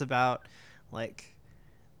questions about like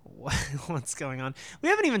what's going on. We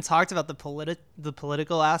haven't even talked about the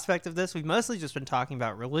political aspect of this. We've mostly just been talking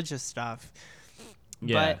about religious stuff.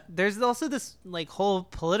 yeah. But there's also this like whole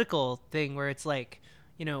political thing where it's like,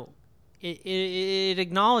 you know, it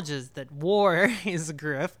acknowledges that war is a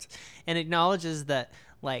grift and acknowledges that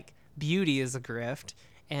like beauty is a grift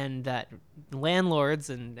and that landlords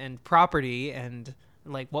and property and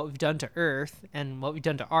like what we've done to earth and what we've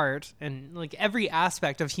done to art and like every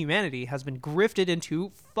aspect of humanity has been grifted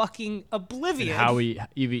into fucking oblivion. And how we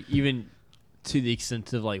even to the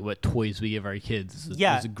extent of like what toys we give our kids is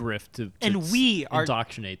a grift to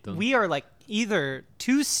indoctrinate them. We are like either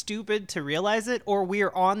too stupid to realize it or we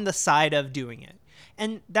are on the side of doing it.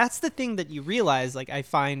 And that's the thing that you realize, like I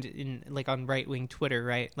find in like on right-wing Twitter,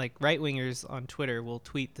 right? Like right-wingers on Twitter will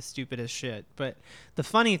tweet the stupidest shit. But the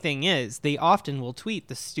funny thing is they often will tweet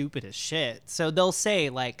the stupidest shit. So they'll say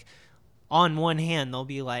like on one hand, they'll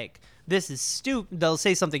be like, this is stupid. They'll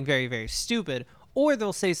say something very, very stupid. Or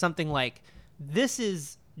they'll say something like, this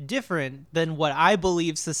is different than what I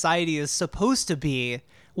believe society is supposed to be.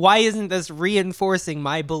 Why isn't this reinforcing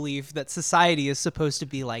my belief that society is supposed to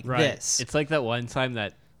be like this? It's like that one time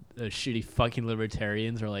that the shitty fucking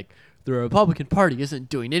libertarians are like, the Republican Party isn't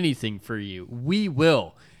doing anything for you. We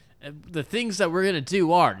will. And the things that we're going to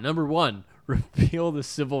do are, number one, repeal the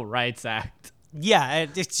Civil Rights Act. Yeah,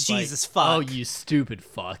 it's Jesus fuck. Oh, you stupid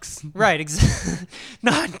fucks. Right,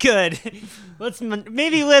 not good.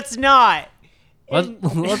 Maybe let's not.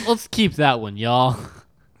 Let's keep that one, y'all.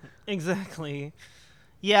 Exactly.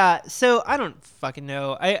 Yeah, so I don't fucking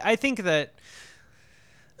know. I think that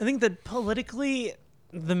politically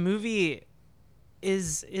the movie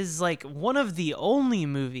is like one of the only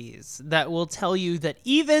movies that will tell you that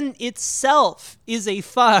even itself is a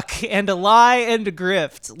fuck and a lie and a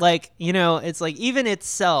grift. Like, you know, it's like even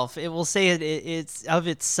itself, it will say it's of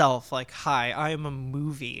itself like, hi, I am a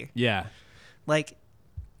movie. Yeah. Like,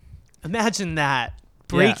 imagine that.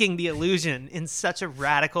 Breaking the illusion in such a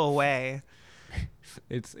radical way.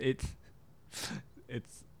 It's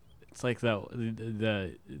like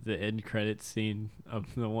the end credit scene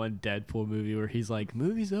of the one Deadpool movie where he's like,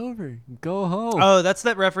 "Movie's over, go home." Oh, that's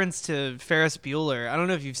that reference to Ferris Bueller. I don't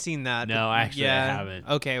know if you've seen that. No, actually, I haven't.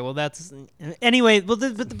 Okay, well that's anyway. Well,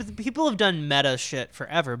 the people have done meta shit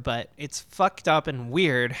forever, but it's fucked up and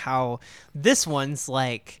weird how this one's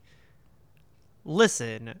like,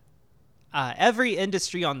 listen, every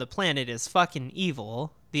industry on the planet is fucking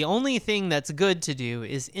evil. The only thing that's good to do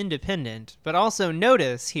is independent, but also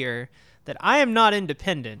notice here that I am not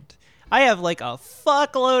independent. I have like a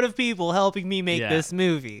fuckload of people helping me make this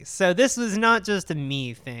movie. So this was not just a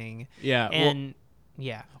me thing. Yeah. And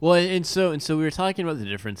Well, and so we were talking about the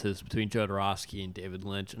differences between Jodorowsky and David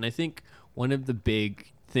Lynch, and I think one of the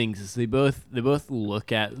big things is they both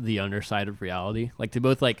look at the underside of reality. Like they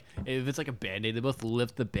both, like, if it's like a Band-Aid, they both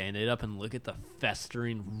lift the Band-Aid up and look at the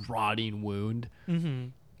festering, rotting wound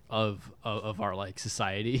of our like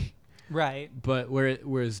society. Right. But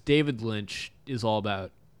whereas David Lynch is all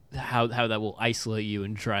about how that will isolate you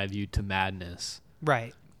and drive you to madness.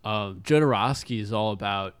 Right. Jodorowsky is all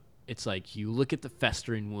about, it's like you look at the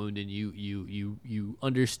festering wound and you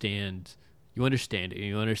understand it, and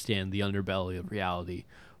you understand the underbelly of reality,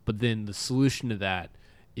 but then the solution to that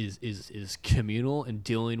is communal and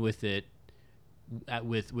dealing with it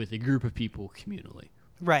with a group of people communally.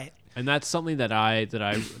 Right. And that's something that I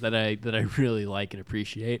really like and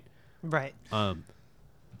appreciate. Right. Um,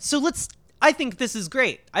 So I think this is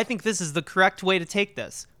great. I think this is the correct way to take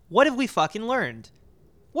this. What have we fucking learned?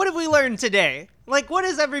 What have we learned today? Like, what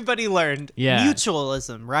has everybody learned? Yeah.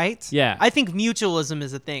 Mutualism, right? Yeah. I think mutualism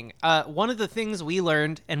is a thing. One of the things we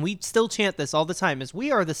learned, and we still chant this all the time, is we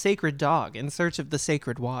are the sacred dog in search of the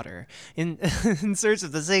sacred water, in in search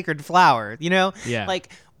of the sacred flower, you know? Yeah.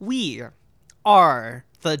 Like, we are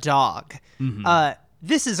the dog.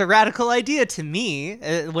 This is a radical idea to me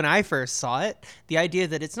when I first saw it. The idea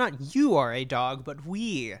that it's not you are a dog, but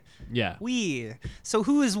we. yeah. We. So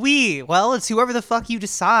who is we? Well, it's whoever the fuck you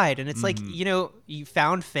decide. And it's like, you know, you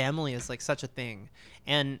found family is like such a thing.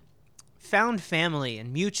 And found family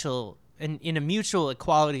and mutual and in a mutual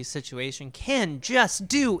equality situation can just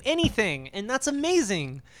do anything. And that's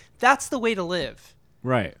amazing. That's the way to live.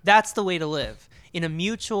 Right. That's the way to live in a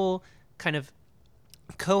mutual kind of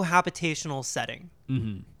cohabitational setting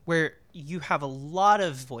where you have a lot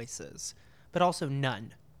of voices, but also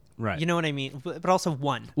none. Right. You know what I mean? But also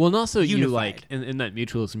one. Well, and also you Unified. like in that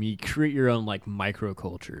mutualism, you create your own like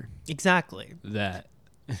microculture Exactly. that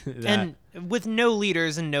And with no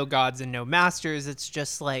leaders and no gods and no masters, it's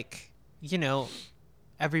just like, you know,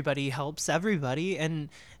 everybody helps everybody, and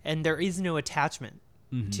there is no attachment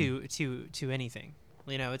to anything.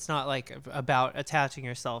 You know, it's not like about attaching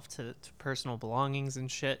yourself to personal belongings and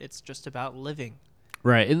shit. It's just about living.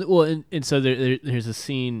 right. And so there's a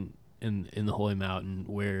scene in the Holy Mountain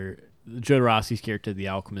where Jodorowsky's character, the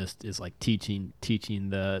alchemist, is like teaching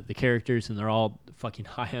the characters, and they're all fucking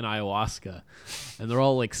high on ayahuasca, and they're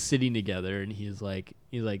all like sitting together, and he's like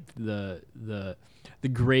the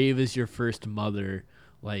grave is your first mother,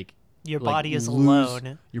 like Your like, body is lose-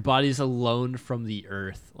 alone. Your body is alone from the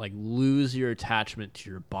earth. Like lose your attachment to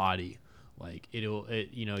your body. Like it will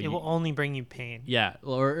only bring you pain. yeah,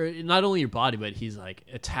 or not only your body, but he's like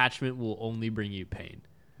attachment will only bring you pain.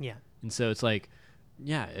 Yeah. And so it's like,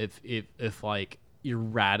 yeah, if like you're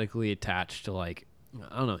radically attached to like,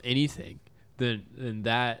 I don't know, anything, then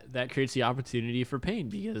that creates the opportunity for pain,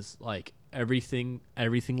 because like everything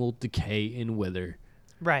will decay and wither.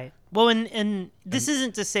 Right. Well, and this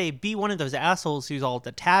isn't to say be one of those assholes who's all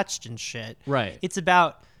detached and shit. Right. It's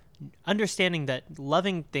about understanding that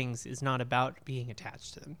loving things is not about being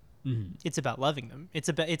attached to them. It's about loving them. It's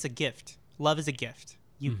a gift. Love is a gift.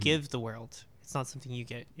 You give the world. It's not something you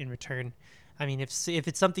get in return. I mean, if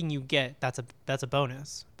it's something you get, that's a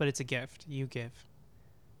bonus, but it's a gift. You give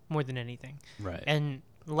more than anything. Right. And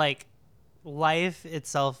like life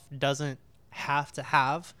itself doesn't have to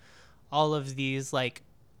have all of these like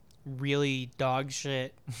really dog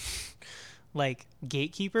shit like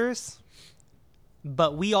gatekeepers,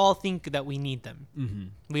 but we all think that we need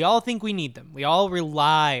them. We all think we need them. We all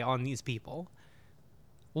rely on these people.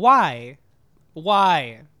 Why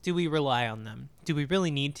do we rely on them? Do we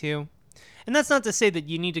really need to? And that's not to say that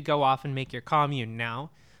you need to go off and make your commune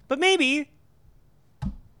now, but maybe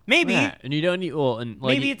Yeah, and you don't need and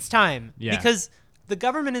like, maybe it's time. Yeah. Because the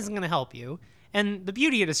government isn't going to help you, and the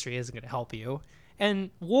beauty industry isn't going to help you, and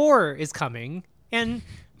war is coming, and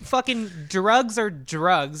fucking drugs are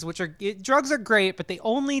drugs, drugs are great, but they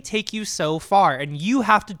only take you so far, and you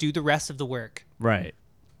have to do the rest of the work. right.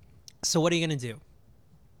 So what are you going to do?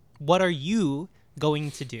 What are you going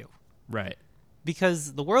to do? Right.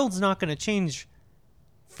 Because the world's not going to change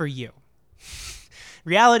for you.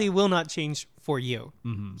 Reality will not change for you.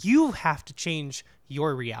 You have to change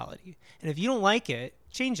your reality. And if you don't like it,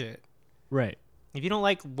 change it. Right. If you don't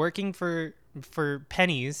like working for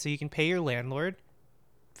pennies so you can pay your landlord,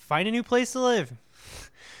 find a new place to live.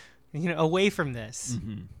 Away from this.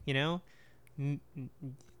 You know?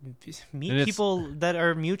 Meet people that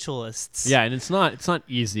are mutualists. Yeah, and it's not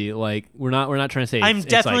easy. Like we're not trying to say I'm it's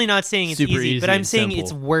definitely like not saying it's super easy, but I'm and saying simple.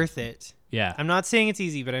 it's worth it. Yeah. I'm not saying it's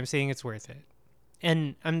easy, but I'm saying it's worth it.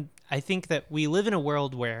 And I think that we live in a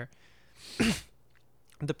world where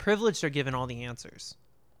the privileged are given all the answers,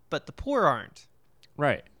 but the poor aren't.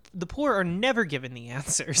 Right. The poor are never given the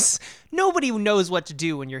answers. Nobody knows what to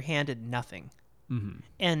do when you're handed nothing.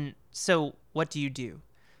 And so what do?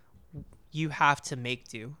 You have to make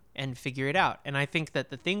do and figure it out. And I think that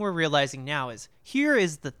the thing we're realizing now is here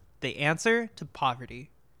is the answer to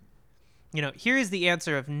poverty. Here is the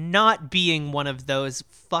answer of not being one of those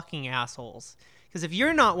fucking assholes. Because if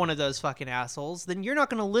you're not one of those fucking assholes, then you're not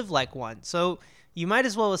going to live like one. So you might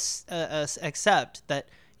as well accept that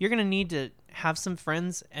you're going to need to have some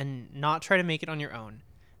friends and not try to make it on your own.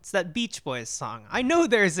 It's that Beach Boys song. I know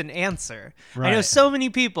there's an answer. I know Right. so many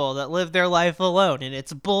people that live their life alone, and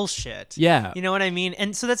it's bullshit. Yeah. You know what I mean?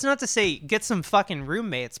 And so that's not to say get some fucking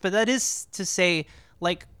roommates, but that is to say,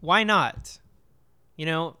 like, why not? You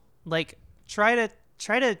know, like, try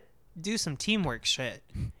to do some teamwork shit.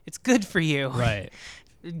 It's good for you. Right.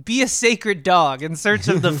 Be a sacred dog in search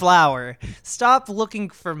of the flower. Stop looking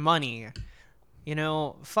for money. You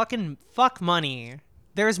know, fuck money.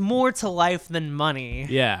 There's more to life than money.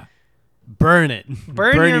 Yeah. Burn it.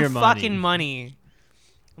 Burn your money. fucking money.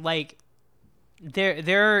 Like,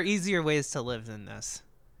 there are easier ways to live than this.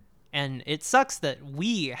 And it sucks that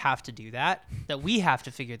we have to do that we have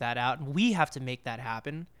to figure that out, and we have to make that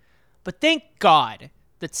happen. But thank God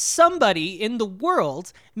that somebody in the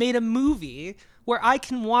world made a movie where I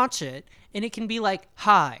can watch it and it can be like,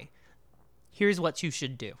 hi, here's what you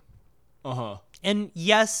should do. Uh-huh. And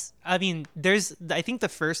yes, I mean, I think the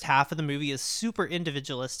first half of the movie is super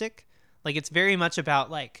individualistic. Like, it's very much about,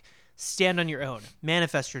 like, stand on your own,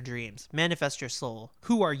 manifest your dreams, manifest your soul.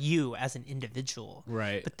 Who are you as an individual?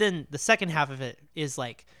 Right. But then the second half of it is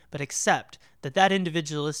like, but accept that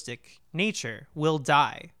individualistic nature will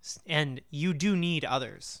die, and you do need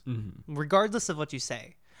others, regardless of what you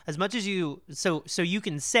say. As much as so you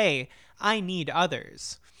can say, I need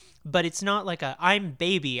others. But it's not like I'm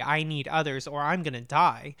baby, I need others, or I'm going to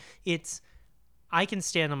die. It's, I can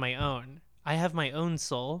stand on my own. I have my own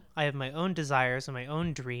soul. I have my own desires and my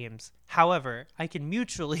own dreams. However, I can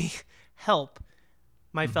mutually help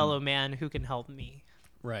my fellow man who can help me.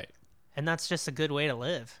 Right. And that's just a good way to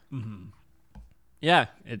live. Yeah,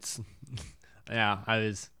 yeah, I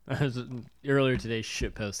was earlier today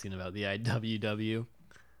shit posting about the IWW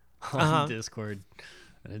on Discord.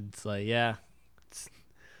 And it's like, yeah,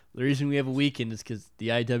 the reason we have a weekend is because the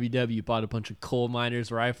IWW bought a bunch of coal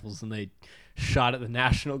miners' rifles and they shot at the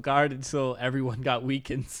National Guard until everyone got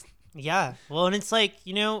weekends. Yeah. Well, and it's like,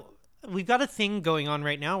 you know, we've got a thing going on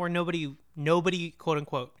right now where nobody, quote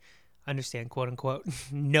unquote, understand, quote unquote,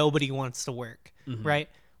 nobody wants to work, right?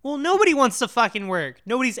 Well, nobody wants to fucking work.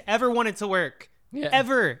 Nobody's ever wanted to work. Yeah.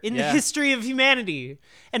 Ever in the history of humanity.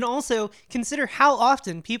 And also consider how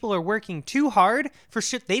often people are working too hard for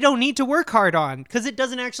shit they don't need to work hard on, because it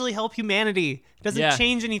doesn't actually help humanity. It doesn't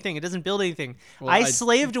change anything. It doesn't build anything. Well, I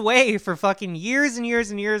slaved away for fucking years and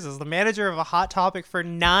years and years as the manager of a Hot Topic for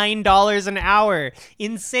 $9 an hour.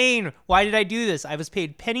 Insane. Why did I do this? I was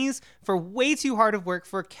paid pennies for way too hard of work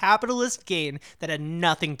for capitalist gain that had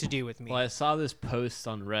nothing to do with me. Well, I saw this post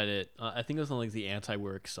on Reddit. I think it was on like the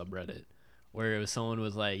anti-work subreddit, where it was someone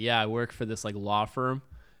was like, yeah, I work for this like law firm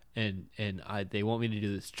and they want me to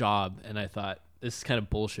do this job. And I thought, this is kind of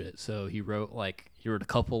bullshit. So he wrote a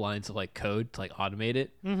couple lines of like code to like automate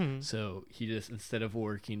it. So he just, instead of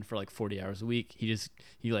working for like 40 hours a week,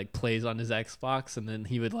 he like plays on his Xbox, and then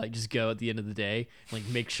he would like just go at the end of the day and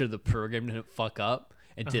like make sure the program didn't fuck up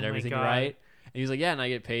and did everything right. And he was like, yeah, and I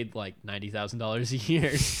get paid like $90,000 a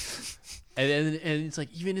year. And it's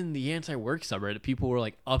like, even in the anti-work subreddit, people were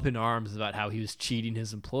like up in arms about how he was cheating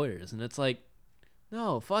his employers. And it's like,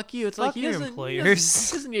 no, fuck you. It's Fuck like, he your doesn't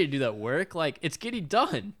employers. need to do that work. Like, it's getting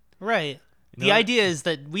done. Right. You The know? idea is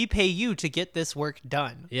that we pay you to get this work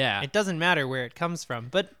done. Yeah. It doesn't matter where it comes from.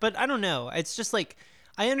 But I don't know. It's just like,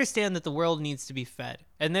 I understand that the world needs to be fed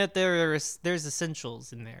and that there's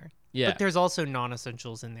essentials in there. Yeah. But there's also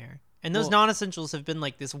non-essentials in there. And those Well- non-essentials have been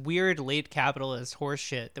like this weird late capitalist horse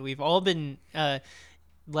shit that we've all been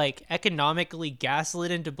like economically gaslit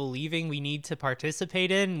into believing we need to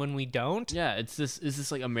participate in when we don't. Yeah, it's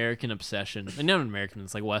this like American obsession. And not American,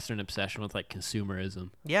 it's like Western obsession with like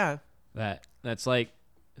consumerism. Yeah. That's like,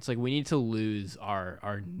 it's like we need to lose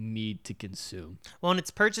our need to consume. Well, and it's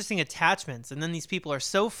purchasing attachments, and then these people are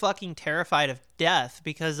so fucking terrified of death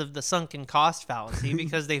because of the sunken cost fallacy,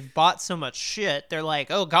 because they've bought so much shit. They're like,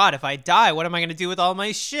 oh God, if I die, what am I going to do with all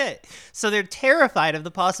my shit? So they're terrified of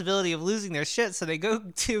the possibility of losing their shit, so they go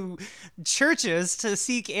to churches to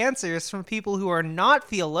seek answers from people who are not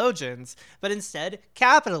theologians, but instead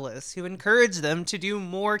capitalists who encourage them to do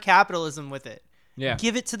more capitalism with it. Yeah.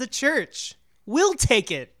 Give it to the church. We'll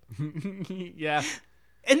take it. Yeah.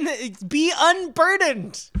 And be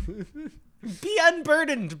unburdened. Be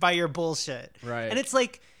unburdened by your bullshit. Right. And it's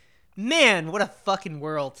like, man, what a fucking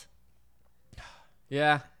world.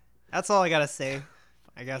 Yeah. That's all I gotta say,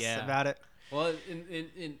 I guess, Yeah. about it. Well,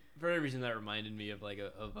 in for whatever reason, that reminded me of like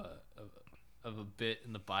of a bit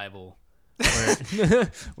in the Bible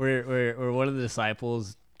where where one of the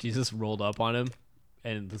disciples, Jesus rolled up on him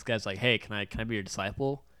and this guy's like, hey, can I be your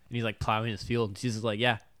disciple? And he's like plowing his field, and Jesus is like,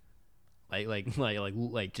 yeah,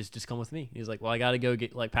 just come with me. He's like, well, I gotta go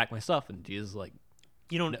get like pack my stuff, and Jesus is like,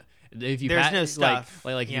 You don't. no, if you There's pack, no stuff.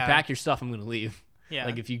 if you Yeah. pack your stuff, I'm gonna leave. Yeah.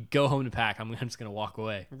 Like if you go home to pack, I'm just gonna walk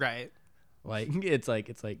away. Right. Like it's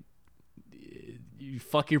like you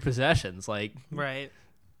fuck your possessions. Like Right.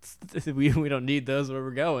 we don't need those where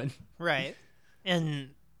we're going. Right. And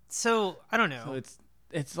so I don't know. So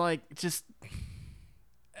it's like just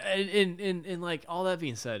and like all that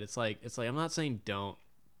being said, it's like I'm not saying don't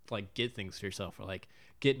like get things for yourself or like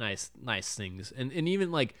get nice things. And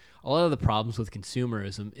even like a lot of the problems with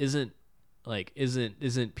consumerism isn't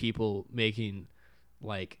people making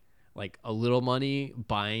like a little money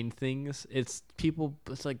buying things. It's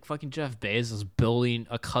like fucking Jeff Bezos building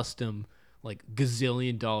a custom like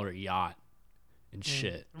gazillion-dollar yacht and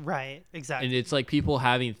shit. Right. Exactly. And it's like people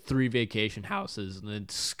having 3 vacation houses and then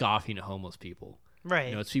scoffing at homeless people. Right.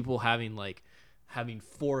 You know, it's people having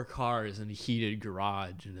 4 cars in a heated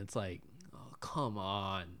garage, and it's like, oh, come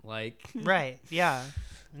on. Like Right. Yeah.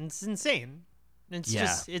 It's insane. It's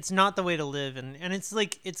just, it's not the way to live. And it's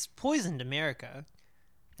like, it's poisoned America.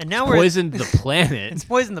 And now poisoned the planet. It's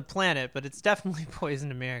poisoned the planet, but it's definitely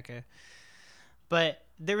poisoned America. But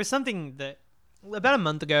there was something that about a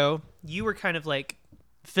month ago, you were kind of like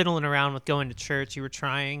fiddling around with going to church. You were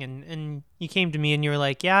trying, and you came to me and you were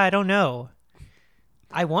like, yeah, I don't know.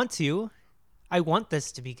 I want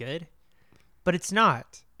this to be good, but it's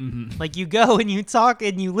not. Mm-hmm. Like you go and you talk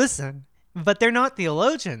and you listen, but they're not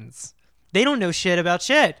theologians. They don't know shit about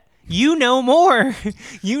shit. You know more.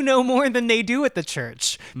 You know more than they do at the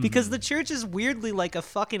church, because the church is weirdly like a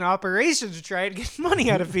fucking operation to try and get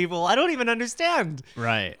money out of people. I don't even understand.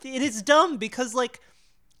 Right. It is dumb because, like,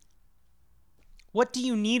 what do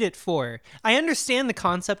you need it for? I understand the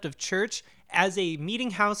concept of church as a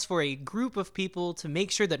meeting house for a group of people to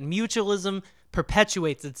make sure that mutualism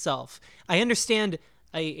perpetuates itself. I understand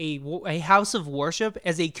a house of worship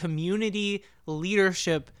as a community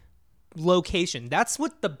leadership location. That's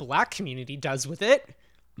what the black community does with it.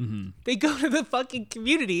 Mm-hmm. They go to the fucking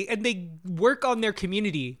community and they work on their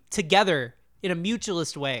community together in a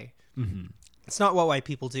mutualist way. Mm-hmm. It's not what white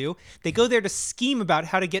people do. They go there to scheme about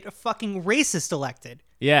how to get a fucking racist elected.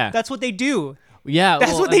 Yeah. That's what they do. Yeah.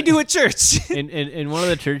 That's what they do at church. in one of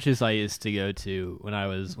the churches I used to go to when I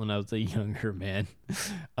was a younger man,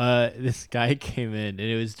 this guy came in, and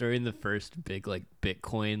it was during the first big like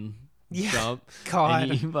Bitcoin jump. God.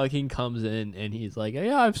 And he fucking comes in and he's like,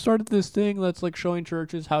 yeah, I've started this thing that's like showing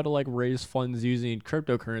churches how to like raise funds using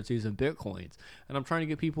cryptocurrencies and Bitcoins, and I'm trying to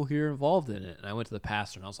get people here involved in it. And I went to the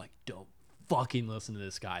pastor and I was like, don't fucking listen to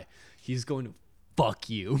this guy. He's going to fuck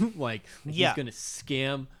you. like Yeah. he's gonna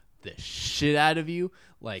scam the shit out of you.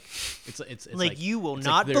 Like it's like you will it's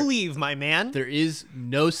not like believe, my man. there is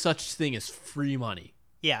no such thing as free money.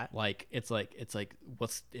 Yeah. Like it's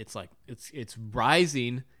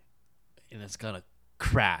rising and it's gonna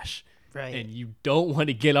crash. Right. And you don't want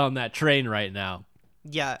to get on that train right now.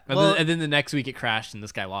 Yeah. And then the next week it crashed and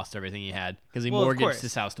this guy lost everything he had because he Well, of mortgaged course.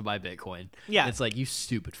 his house to buy Bitcoin. Yeah. And it's like, you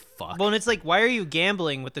stupid fuck. Well, and it's like, why are you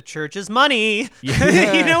gambling with the church's money?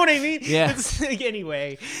 Yeah. You know what I mean? Yeah. It's like,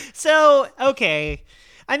 anyway, so, okay.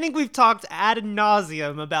 I think we've talked ad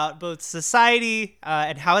nauseum about both society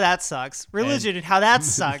and how that sucks, religion and how that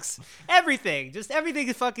sucks, everything. Just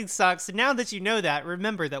everything fucking sucks. And now that you know that,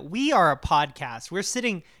 remember that we are a podcast. We're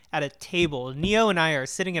sitting at a table. Neo and I are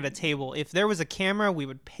sitting at a table. If there was a camera, we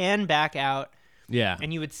would pan back out. Yeah.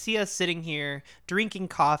 And you would see us sitting here drinking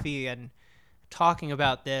coffee and talking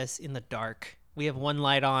about this in the dark. We have one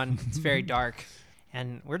light on. It's very dark.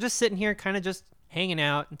 And we're just sitting here kind of just hanging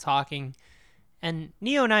out and talking. And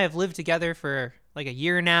Neo and I have lived together for like a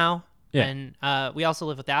year now. Yeah. And we also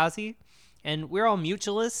live with Ozzy. And we're all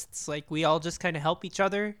mutualists. Like, we all just kind of help each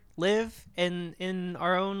other live in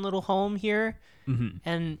our own little home here. Mm-hmm.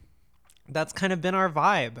 And that's kind of been our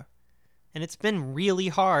vibe. And it's been really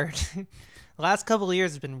hard. The last couple of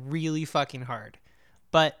years has been really fucking hard.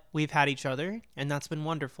 But we've had each other, and that's been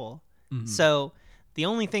wonderful. Mm-hmm. So the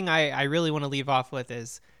only thing I really want to leave off with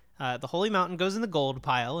is the Holy Mountain goes in the gold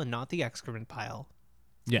pile and not the excrement pile.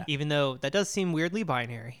 Yeah. Even though that does seem weirdly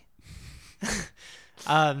binary.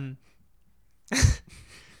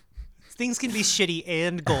 Things can be shitty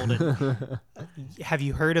and golden. Have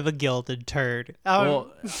you heard of a gilded turd?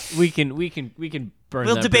 Well, we can burn.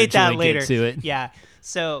 We'll that debate bridge when that we later. get to it. Yeah.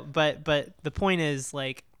 So, but the point is,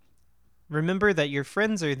 like, remember that your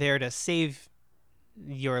friends are there to save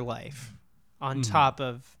your life on top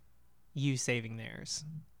of you saving theirs.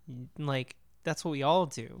 Like, that's what we all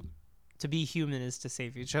do. To be human is to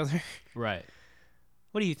save each other. Right.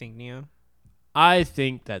 What do you think, Neo? I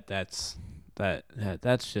think that's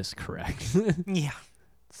just correct. Yeah.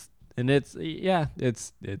 And it's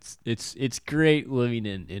great living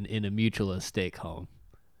in a mutualist stake home.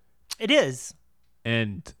 It is.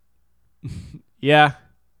 And yeah,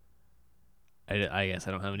 I guess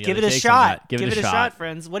I don't have any Give other it a takes on shot. that. Give it a shot,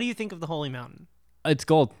 friends. What do you think of the Holy Mountain? It's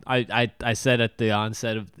gold. I said at the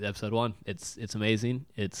onset of episode 1, it's amazing.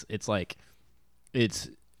 It's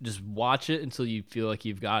just watch it until you feel like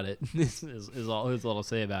you've got it. is all I'll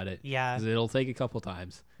say about it. Yeah. 'Cause it'll take a couple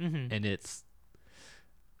times, and it's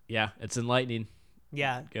enlightening.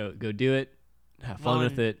 Yeah. Go do it. Have fun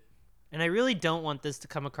with it. And I really don't want this to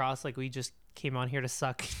come across like we just came on here to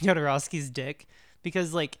suck Jodorowsky's dick,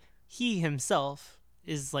 because like he himself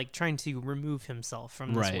is like trying to remove himself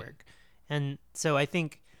from this work. And so I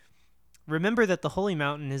think, remember that the Holy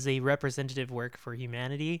Mountain is a representative work for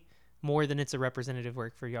humanity more than it's a representative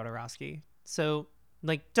work for Jodorowsky. So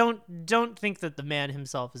like don't think that the man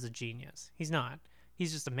himself is a genius. He's not.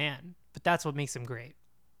 He's just a man. But that's what makes him great.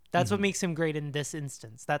 That's what makes him great in this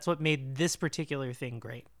instance. That's what made this particular thing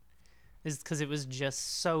great. Is because it was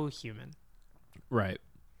just so human. Right.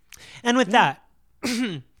 And with that,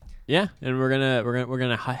 yeah, and we're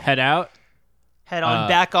gonna head out. Head on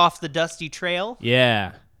back off the dusty trail.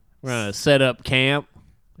 Yeah, we're gonna set up camp.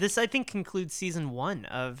 This, I think, concludes season 1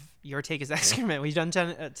 of Your Take is Excrement. We've done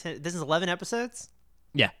this is 11 episodes.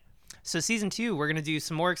 Yeah. So season 2, we're gonna do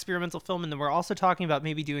some more experimental film, and then we're also talking about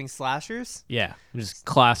maybe doing slashers. Yeah, just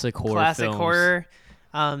classic horror. Horror.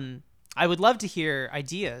 I would love to hear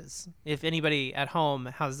ideas. If anybody at home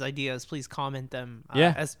has ideas, please comment them.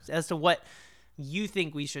 As to what you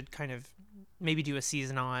think we should kind of maybe do a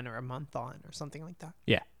season on or a month on or something like that.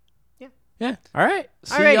 Yeah. Yeah. Yeah. All right.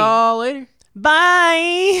 See Alrighty. y'all later.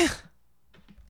 Bye.